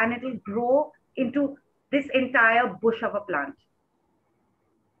soil and it will grow into this entire bush of a plant.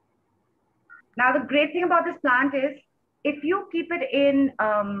 Now, the great thing about this plant is if you keep it in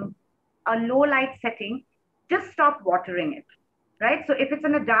a low light setting, just stop watering it, right? So if it's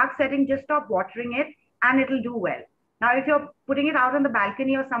in a dark setting, just stop watering it and it'll do well. Now, if you're putting it out on the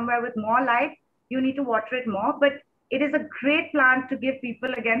balcony or somewhere with more light, you need to water it more. But it is a great plant to give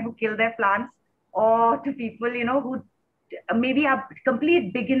people, again, who kill their plants, or to people, who maybe are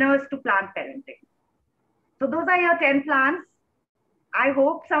complete beginners to plant parenting. So those are your 10 plants. I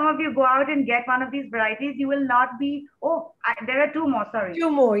hope some of you go out and get one of these varieties. You will not be, there are two more, sorry. Two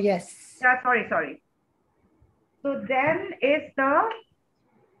more, yes. Yeah, sorry. So then is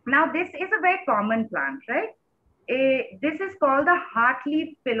now this is a very common plant, right? This is called the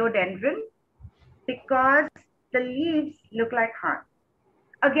heartleaf philodendron because the leaves look like heart.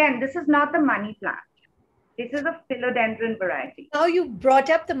 Again, this is not the money plant. This is a philodendron variety. Now you brought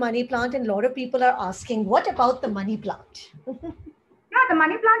up the money plant and a lot of people are asking, what about the money plant? Yeah, the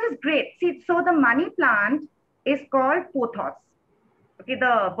money plant is great. See, so the money plant is called pothos. Okay,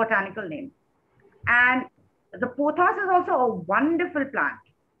 the botanical name. And the pothos is also a wonderful plant.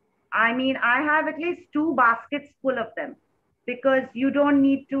 I mean, I have at least 2 baskets full of them because you don't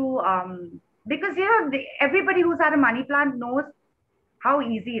need to, because everybody who's had a money plant knows how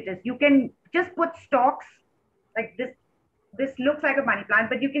easy it is. You can just put stalks like this. This looks like a money plant,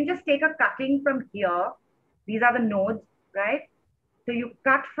 but you can just take a cutting from here. These are the nodes, right? So you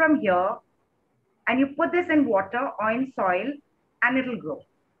cut from here and you put this in water or in soil and it'll grow.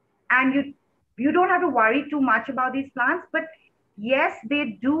 And you don't have to worry too much about these plants, but yes,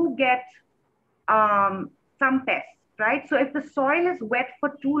 they do get some pests, right? So if the soil is wet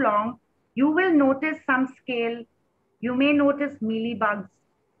for too long, you will notice some scale. You may notice mealybugs.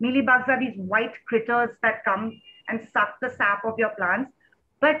 Mealybugs are these white critters that come and suck the sap of your plants,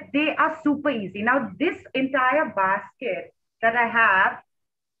 but they are super easy. Now, this entire basket that I have,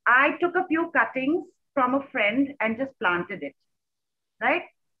 I took a few cuttings from a friend and just planted it, right?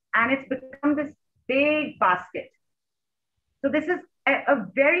 And it's become this big basket. So this is a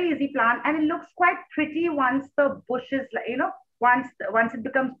very easy plant, and it looks quite pretty once the bush is, once it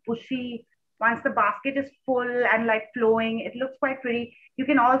becomes bushy, once the basket is full and like flowing, it looks quite pretty. You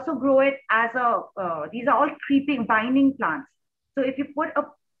can also grow it as these are all creeping, binding plants. So if you put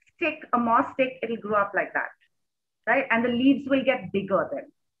a moss stick, it'll grow up like that, right? And the leaves will get bigger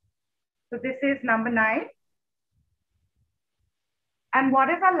then. So this is number 9. And what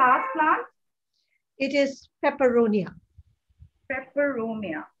is our last plant? It is peperonia.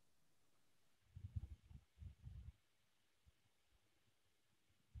 Peperomia.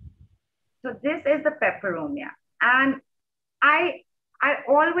 So this is the peperomia. And I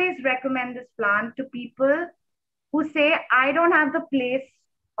always recommend this plant to people who say, I don't have the place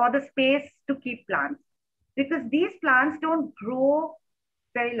or the space to keep plants, because these plants don't grow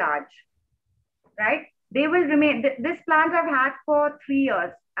very large, right? They will remain, this plant I've had for 3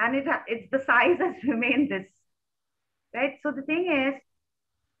 years and it's the size has remained this, right? So the thing is,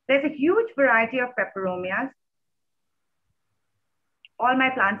 there's a huge variety of peperomias. All my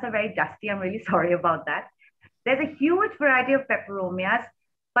plants are very dusty. I'm really sorry about that. There's a huge variety of peperomias,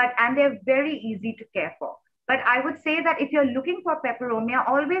 and they're very easy to care for. But I would say that if you're looking for peperomia,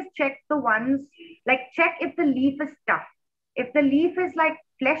 always check the ones, check if the leaf is tough. If the leaf is like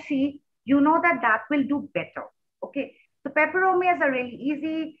fleshy, you know that will do better. Okay. So peperomias are really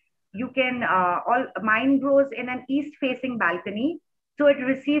easy. You can, mine grows in an east facing balcony. So it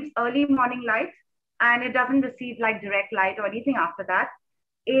receives early morning light and it doesn't receive like direct light or anything after that.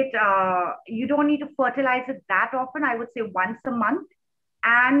 You don't need to fertilize it that often. I would say once a month.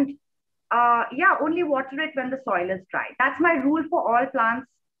 And only water it when the soil is dry. That's my rule for all plants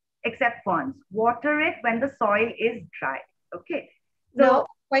except ferns. Water it when the soil is dry. Okay. So now,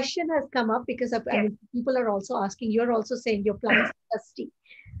 question has come up because yes. I mean, people are also asking, you're also saying your plants are dusty.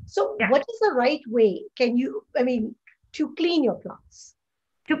 So what is the right way? To clean your plants?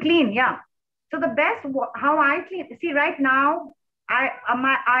 To clean, yeah. So the best, how I clean, see right now,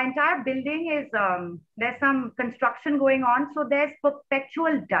 our entire building is, there's some construction going on. So there's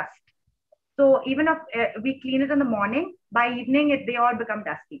perpetual dust. So even if we clean it in the morning, by evening, they all become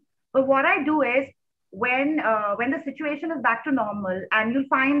dusty. But what I do is when the situation is back to normal, and you'll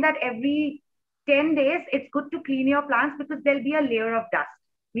find that every 10 days, it's good to clean your plants because there'll be a layer of dust.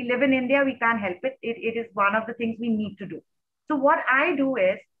 We live in India, we can't help it. It is one of the things we need to do. So what I do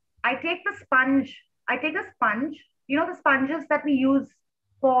is I take a sponge, you know, the sponges that we use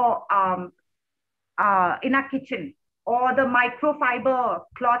for in our kitchen, or the microfiber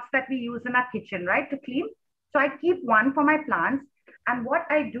cloths that we use in our kitchen, right, to clean. So I keep one for my plants. And what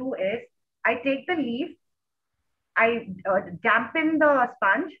I do is I take the leaf dampen the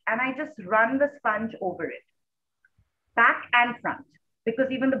sponge and I just run the sponge over it, back and front,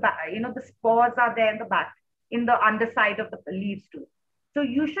 because even the back, the spores are there in the back, in the underside of the leaves too. So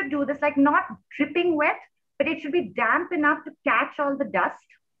you should do this like not dripping wet, but it should be damp enough to catch all the dust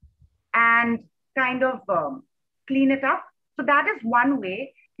and kind of clean it up. So that is one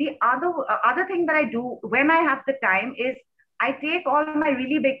way. The other thing that I do when I have the time is I take all my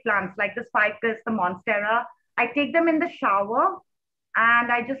really big plants like the ficus, the monstera. I take them in the shower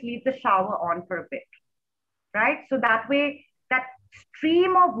and I just leave the shower on for a bit, right? So that way, that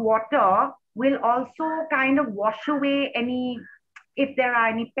stream of water will also kind of wash away any, if there are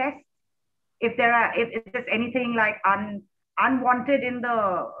any pests, if there's anything like unwanted in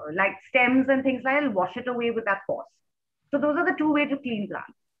the like stems and things like that, it'll wash it away with that force. So those are the two ways to clean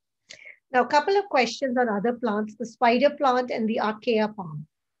plants. Now, a couple of questions on other plants, the spider plant and the archaea palm.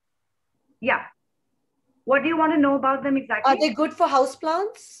 Yeah. What do you want to know about them exactly? Are they good for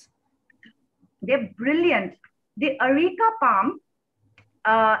houseplants? They're brilliant. The areca palm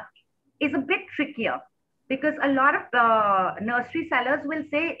is a bit trickier because a lot of nursery sellers will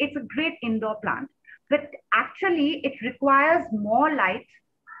say it's a great indoor plant, but actually it requires more light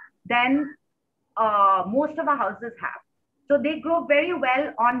than most of our houses have. So they grow very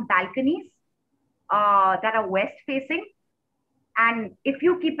well on balconies that are west facing. And if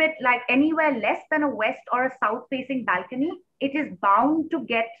you keep it like anywhere less than a west or a south facing balcony, it is bound to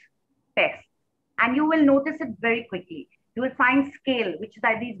get pests. And you will notice it very quickly. You will find scale, which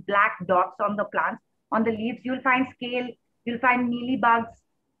are these black dots on the plants, on the leaves. You'll find scale, you'll find mealybugs,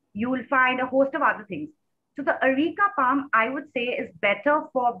 you will find a host of other things. So the areca palm, I would say, is better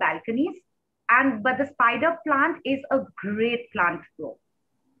for balconies. But the spider plant is a great plant to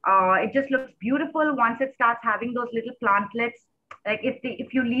grow. It just looks beautiful once it starts having those little plantlets. Like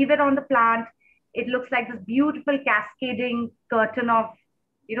if you leave it on the plant, it looks like this beautiful cascading curtain of,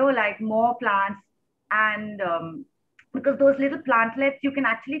 like more plants. And because those little plantlets you can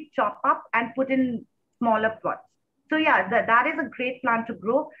actually chop up and put in smaller pots. So yeah, that is a great plant to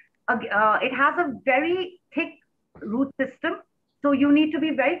grow. It has a very thick root system. So you need to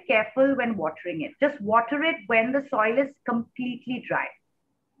be very careful when watering it. Just water it when the soil is completely dry.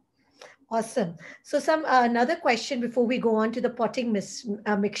 Awesome. So another question before we go on to the potting mixture.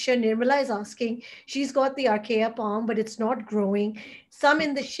 Nirmala is asking, she's got the archaea palm, but it's not growing. Some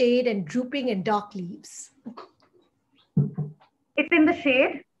in the shade and drooping and dark leaves. It's in the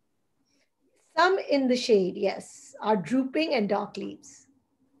shade? Some in the shade, yes, are drooping and dark leaves.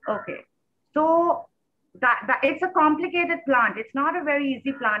 Okay. So that it's a complicated plant. It's not a very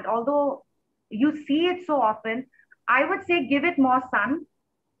easy plant, although you see it so often. I would say give it more sun.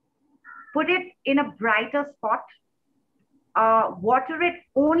 Put it in a brighter spot. Water it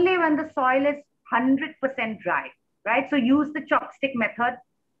only when the soil is 100% dry, right? So use the chopstick method.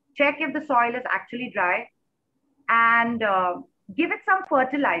 Check if the soil is actually dry and give it some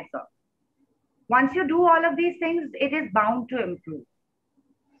fertilizer. Once you do all of these things, it is bound to improve.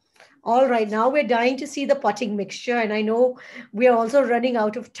 All right, now we're dying to see the potting mixture, and I know we're also running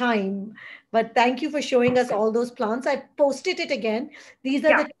out of time, but thank you for showing us all those plants. I posted it again. These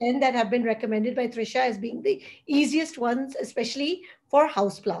are the 10 that have been recommended by Trisha as being the easiest ones, especially for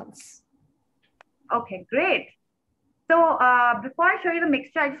house plants. Okay, great. So before I show you the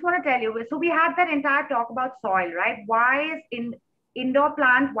mixture, I just want to tell you, so we had that entire talk about soil, right? Why is in indoor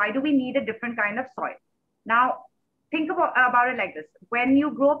plant, why do we need a different kind of soil? Now, think about it like this. When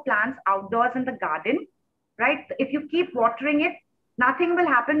you grow plants outdoors in the garden, right? If you keep watering it, nothing will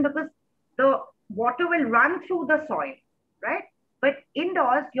happen because the water will run through the soil, right? But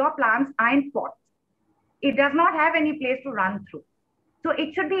indoors, your plants are in pots. It does not have any place to run through. So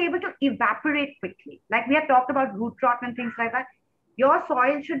it should be able to evaporate quickly. Like we have talked about root rot and things like that. Your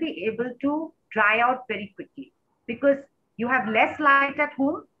soil should be able to dry out very quickly because you have less light at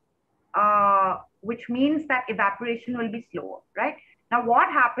home, which means that evaporation will be slower, right? Now, what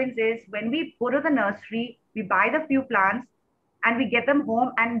happens is when we go to the nursery, we buy the few plants and we get them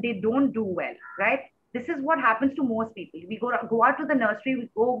home and they don't do well, right? This is what happens to most people. We go out to the nursery, we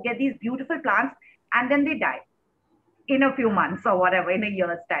go get these beautiful plants and then they die in a few months or whatever, in a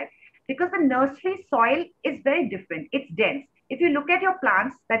year's time. Because the nursery soil is very different. It's dense. If you look at your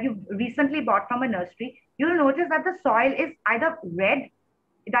plants that you've recently bought from a nursery, you'll notice that the soil is either red,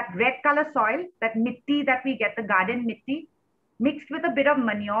 that red color soil, that mitti that we get, the garden mitti, mixed with a bit of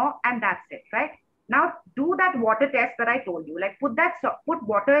manure, and that's it, right? Now do that water test that I told you. Like put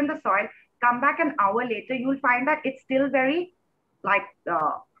water in the soil, come back an hour later, you'll find that it's still very like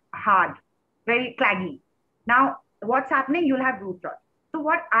hard, very claggy. Now, what's happening? You'll have root rot. So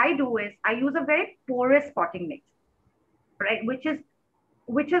what I do is I use a very porous potting mix. right?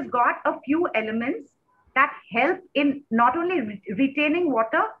 Which has got a few elements that help in not only retaining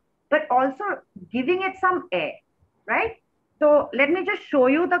water but also giving it some air, right? So let me just show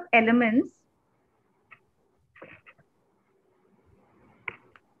you the elements.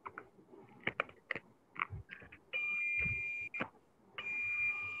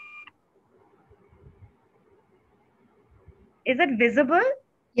 Is it visible?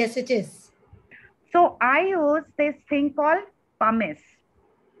 Yes, it is. So I use this thing called pumice.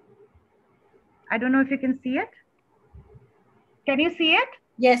 I don't know if you can see it. Can you see it?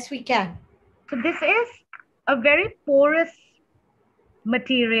 Yes, we can. So this is a very porous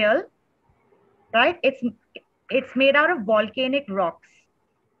material, right? It's made out of volcanic rocks.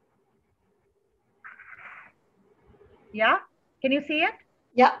 Yeah? Can you see it?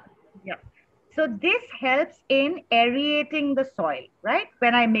 Yeah. Yeah. So this helps in aerating the soil, right?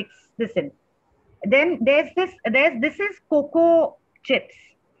 When I mix this in. Then this is cocoa chips.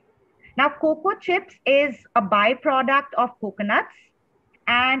 Now, cocoa chips is a byproduct of coconuts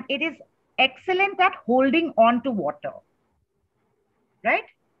and it is excellent at holding on to water, right?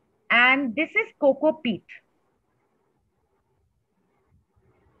 And this is cocoa peat.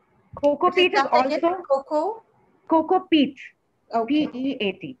 Cocoa What is peat is that again? also Cocoa? cocoa peat, Okay.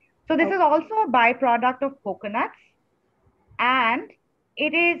 PEAT. So this Okay. is also a byproduct of coconuts, and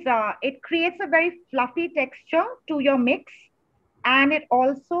it creates a very fluffy texture to your mix, and it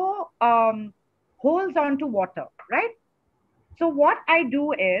also holds on to water, right? So what I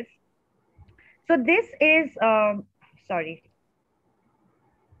do is, so this is sorry,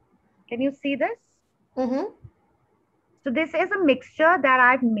 can you see this? Mm-hmm. So this is a mixture that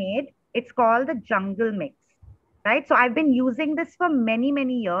I've made. It's called the jungle mix, right? So I've been using this for many,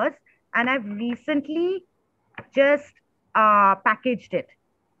 many years, and I've recently just packaged it.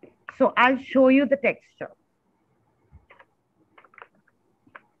 So I'll show you the texture.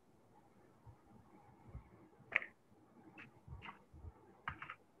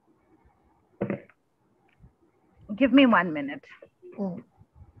 Give me 1 minute. Mm.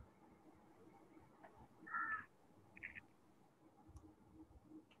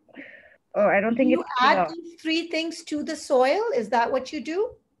 Oh, I don't Do think you it's add clear. these three things to the soil? Is that what you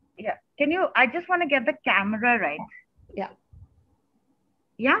do? Yeah. Can you, I just want to get the camera right. Yeah.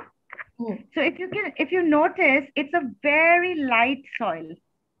 Yeah. Mm. So if you notice, it's a very light soil,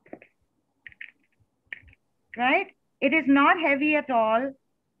 right? It is not heavy at all.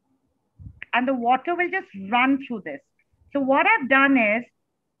 And the water will just run through this. So what I've done is,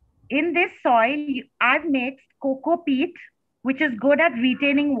 in this soil, I've mixed cocoa peat, which is good at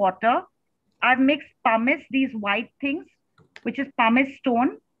retaining water. I've mixed pumice, these white things, which is pumice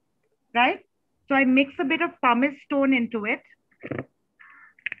stone, right? So I mix a bit of pumice stone into it.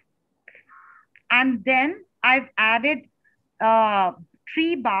 And then I've added uh,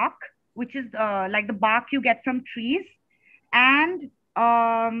 tree bark, which is like the bark you get from trees, and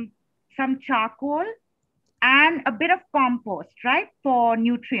some charcoal and a bit of compost, right, for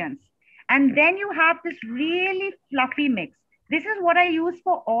nutrients. And then you have this really fluffy mix. This is what I use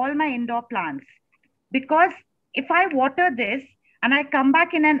for all my indoor plants. Because if I water this and I come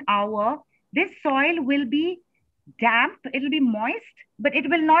back in an hour, this soil will be damp, it'll be moist, but it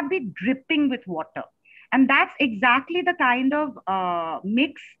will not be dripping with water. And that's exactly the kind of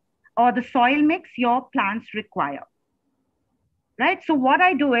mix or the soil mix your plants require, right? So what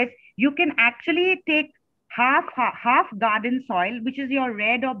I do is, you can actually take half garden soil, which is your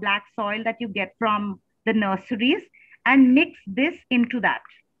red or black soil that you get from the nurseries, and mix this into that,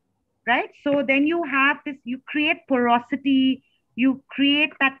 right? So then you have this, you create porosity, you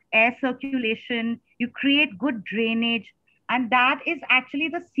create that air circulation, you create good drainage, and that is actually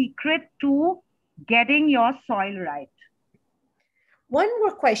the secret to getting your soil right. One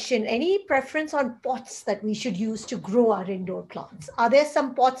more question. Any preference on pots that we should use to grow our indoor plants? Are there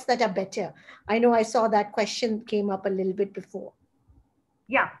some pots that are better? I know I saw that question came up a little bit before.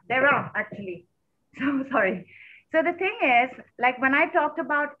 Yeah, there are actually. So sorry. So the thing is, like when I talked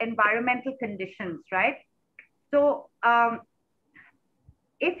about environmental conditions, right? So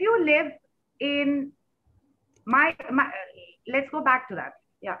if you live in my let's go back to that.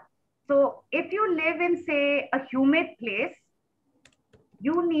 Yeah. So if you live in, say, a humid place,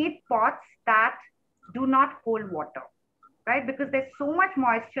 you need pots that do not hold water, right? Because there's so much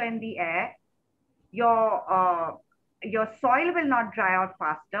moisture in the air, your soil will not dry out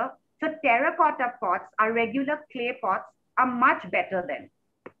faster. So terracotta pots, our regular clay pots, are much better then,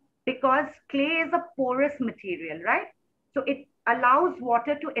 because clay is a porous material, right? So it allows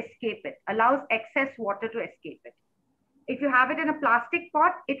water to escape it, allows excess water to escape it. If you have it in a plastic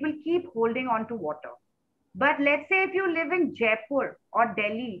pot, it will keep holding on to water. But let's say if you live in Jaipur or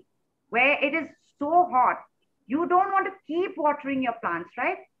Delhi, where it is so hot, you don't want to keep watering your plants,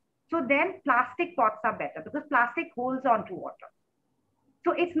 right? So then plastic pots are better because plastic holds on to water.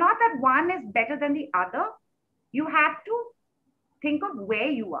 So it's not that one is better than the other. You have to think of where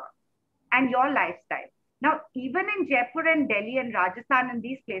you are and your lifestyle. Now, even in Jaipur and Delhi and Rajasthan and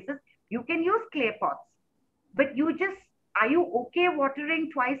these places, you can use clay pots, but you just, are you okay watering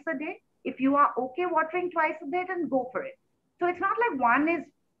twice a day? If you are okay watering twice a day, then go for it. So it's not like one is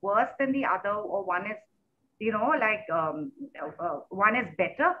worse than the other or one is, like one is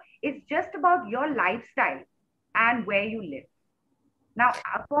better. It's just about your lifestyle and where you live. Now,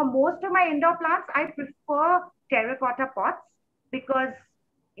 for most of my indoor plants, I prefer terracotta pots because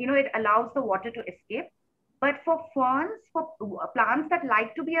it allows the water to escape. But for ferns, for plants that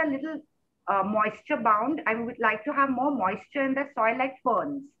like to be a little moisture bound, I would like to have more moisture in the soil, like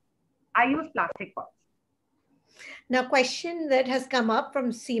ferns. I use plastic pots. Now, question that has come up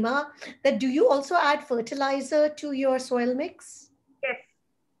from Seema, that do you also add fertilizer to your soil mix? Yes.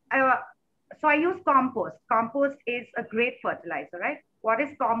 Uh, so I use compost. Compost is a great fertilizer, right? What is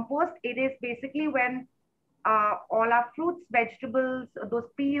compost? It is basically when all our fruits, vegetables, those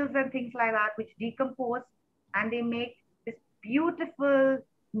peels and things like that, which decompose and they make this beautiful,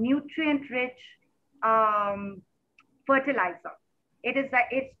 nutrient rich um, fertilizer.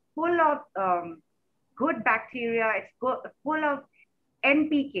 It's full of good bacteria. It's full of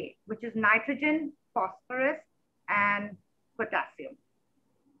NPK, which is nitrogen, phosphorus, and potassium.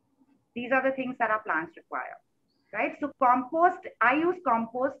 These are the things that our plants require, right? So compost, I use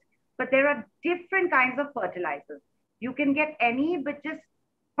compost, but there are different kinds of fertilizers. You can get any, but just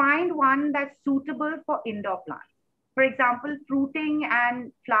find one that's suitable for indoor plants. For example, fruiting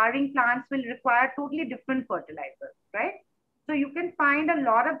and flowering plants will require totally different fertilizers, right? So you can find a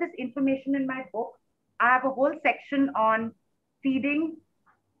lot of this information in my book. I have a whole section on feeding,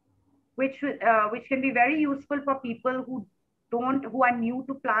 which can be very useful for people who are new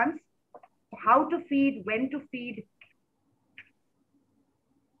to plants, how to feed, when to feed,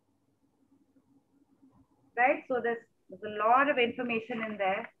 right? So there's a lot of information in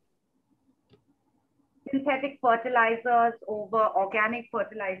there. Synthetic fertilizers over organic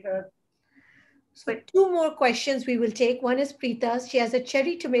fertilizers. So, But two more questions we will take. One is Preeta's. She has a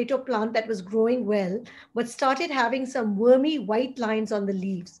cherry tomato plant that was growing well, but started having some wormy white lines on the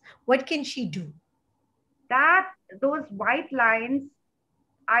leaves. What can she do? that those white lines,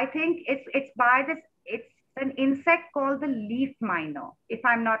 I think it's by this. It's an insect called the leaf miner, if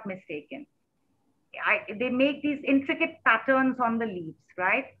I'm not mistaken. They make these intricate patterns on the leaves,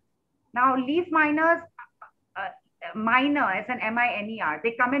 right? Now, leaf miners, uh, miner as an miner,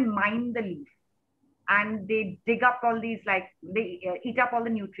 they come and mine the leaf and they dig up all these, like they eat up all the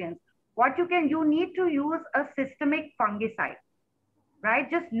nutrients. What you need to use a systemic fungicide, right?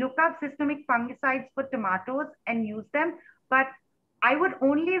 Just look up systemic fungicides for tomatoes and use them. But I would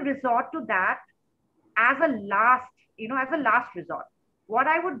only resort to that as a last resort. What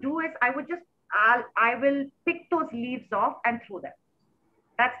I would do is I will pick those leaves off and throw them.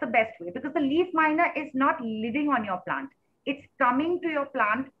 That's the best way because the leaf miner is not living on your plant. It's coming to your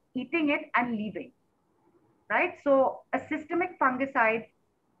plant, eating it and leaving, right? So a systemic fungicide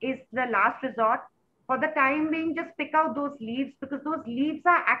is the last resort. For the time being, just pick out those leaves because those leaves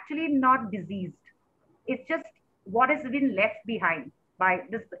are actually not diseased. It's just what has been left behind by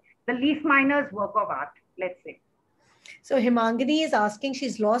the leaf miner's work of art, let's say. So, Himangani is asking,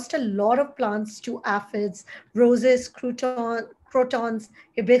 she's lost a lot of plants to aphids, roses, crotons,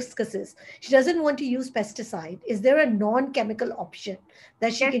 hibiscuses. She doesn't want to use pesticide. Is there a non chemical option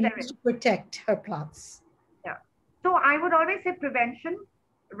that she Yes, can there use is. to protect her plants? Yeah. So I would always say prevention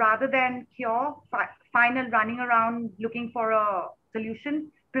rather than cure, final running around looking for a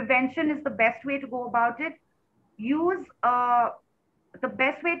solution. Prevention is the best way to go about it. Use the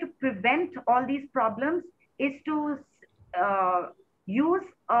best way to prevent all these problems is to uh, use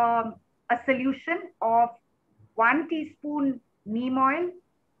a solution of 1 teaspoon neem oil,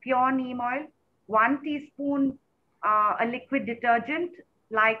 pure neem oil, 1 teaspoon a liquid detergent,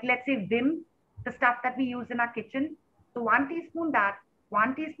 like let's say Vim, the stuff that we use in our kitchen. So 1 teaspoon that,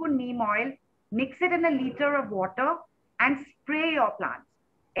 1 teaspoon neem oil, mix it in a liter of water and spray your plants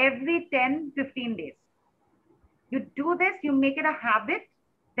every 10-15 days. You do this, you make it a habit,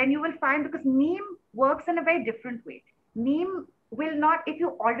 then you will find because neem works in a very different way. Neem will not, if you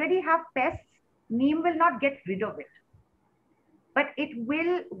already have pests, neem will not get rid of it, but it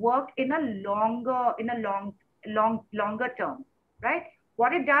will work in a longer term, right?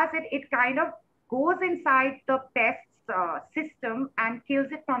 What it does, it kind of goes inside the pest's system and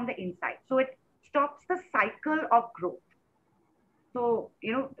kills it from the inside. So it stops the cycle of growth. So,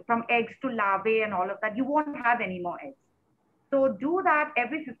 from eggs to larvae and all of that, you won't have any more eggs. So do that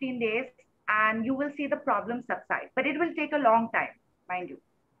every 15 days and you will see the problem subside. But it will take a long time, mind you.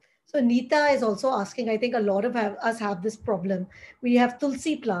 So Nita is also asking, I think a lot of us have this problem. We have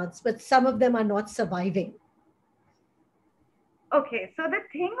tulsi plants, but some of them are not surviving. Okay, so the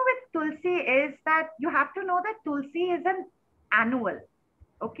thing with Tulsi is that you have to know that Tulsi is an annual.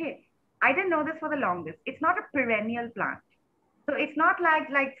 Okay. I didn't know this for the longest. It's not a perennial plant. So it's not like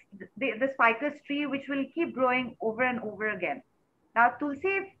this ficus tree which will keep growing over and over again. Now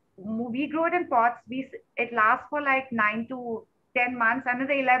tulsi, we grow it in pots. It lasts for like 9 to 10 months, and in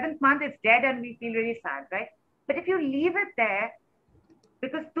the 11th month it's dead, and we feel really sad, right? But if you leave it there,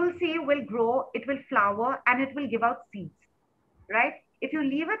 because tulsi will grow, it will flower, and it will give out seeds, right? If you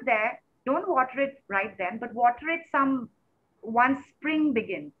leave it there, don't water it right then, but water it some once spring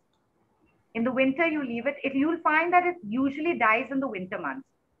begins. In the winter, you leave it. If you'll find that it usually dies in the winter months.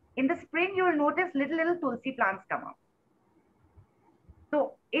 In the spring, you'll notice little tulsi plants come up.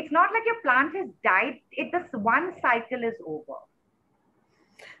 So it's not like your plant has died. This one cycle is over.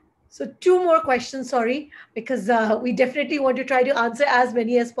 So two more questions, sorry, because we definitely want to try to answer as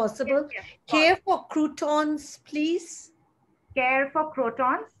many as Yes, possible. yes, of course. Care for croutons, please. Care for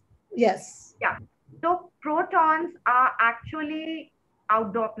crotons. Yes. Yeah. So protons are actually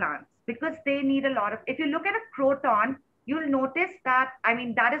outdoor plants because they need a lot of. If you look at a croton, you'll notice that. I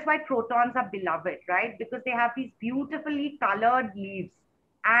mean, that is why crotons are beloved, right? Because they have these beautifully colored leaves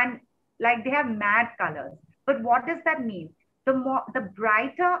and like they have mad colors. But what does that mean? The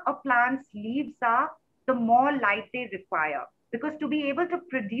brighter a plant's leaves are, the more light they require. Because to be able to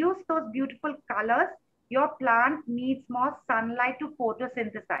produce those beautiful colors, your plant needs more sunlight to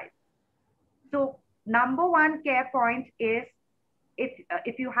photosynthesize. So number one care point is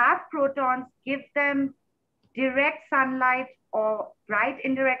if you have protons, give them direct sunlight or bright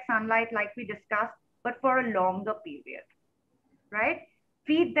indirect sunlight like we discussed, but for a longer period, right?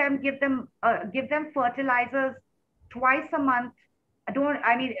 Feed them, give them fertilizers twice a month.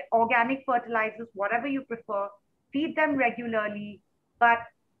 I mean organic fertilizers, whatever you prefer. Feed them regularly, but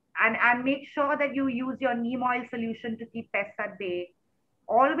and make sure that you use your neem oil solution to keep pests at bay.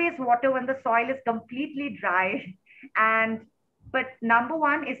 Always water when the soil is completely dry. And but number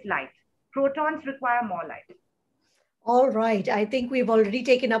one is light. Protons require more light. All right. I think we've already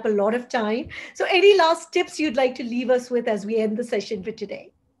taken up a lot of time. So any last tips you'd like to leave us with as we end the session for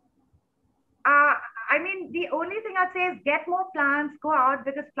today? Uh, I mean, the only thing I'd say is get more plants, go out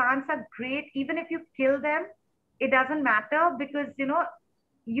because plants are great. Even if you kill them, it doesn't matter because,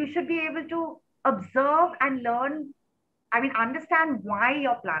 you should be able to observe and learn. I mean, understand why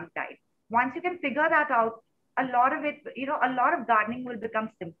your plant died. Once you can figure that out, a lot of it, a lot of gardening will become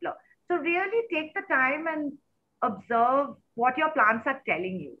simpler. So really take the time and observe what your plants are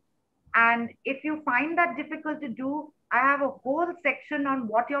telling you. And if you find that difficult to do, I have a whole section on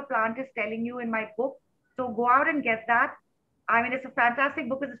what your plant is telling you in my book. So go out and get that. I mean, it's a fantastic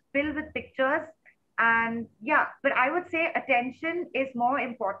book because it's filled with pictures. And yeah, but I would say attention is more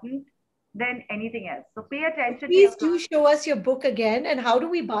important than anything else. So pay attention to your Please do plant. show us your book again. And how do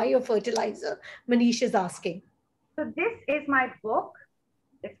we buy your fertilizer? Manish is asking. So this is my book.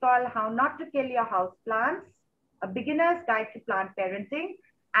 It's called How Not to Kill Your House Plants, a beginner's guide to plant parenting.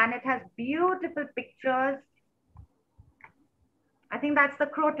 And it has beautiful pictures. I think that's the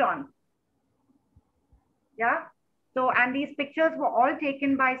croton. Yeah. So, and these pictures were all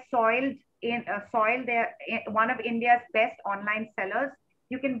taken by Soil. They're one of India's best online sellers.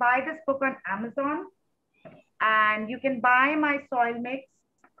 You can buy this book on Amazon, and you can buy my soil mix.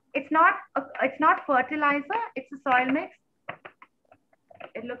 It's not fertilizer. It's a soil mix.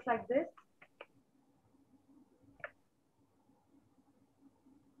 It looks like this.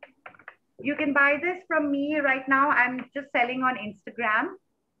 You can buy this from me right now. I'm just selling on Instagram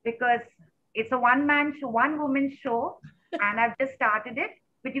because it's a one-man show, one-woman show, and I've just started it.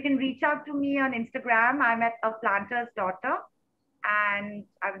 But you can reach out to me on Instagram. I'm at a planter's daughter, and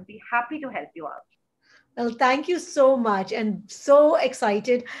I would be happy to help you out. Well, thank you so much and so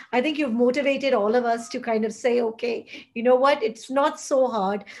excited. I think you've motivated all of us to kind of say, okay, you know what? It's not so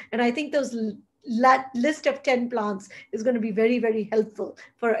hard. And I think those list of 10 plants is going to be very, very helpful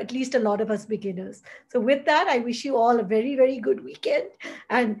for at least a lot of us beginners. So, with that, I wish you all a very, very good weekend.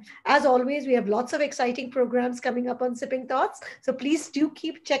 And as always, we have lots of exciting programs coming up on Sipping Thoughts. So, please do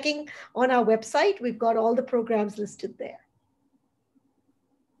keep checking on our website. We've got all the programs listed there.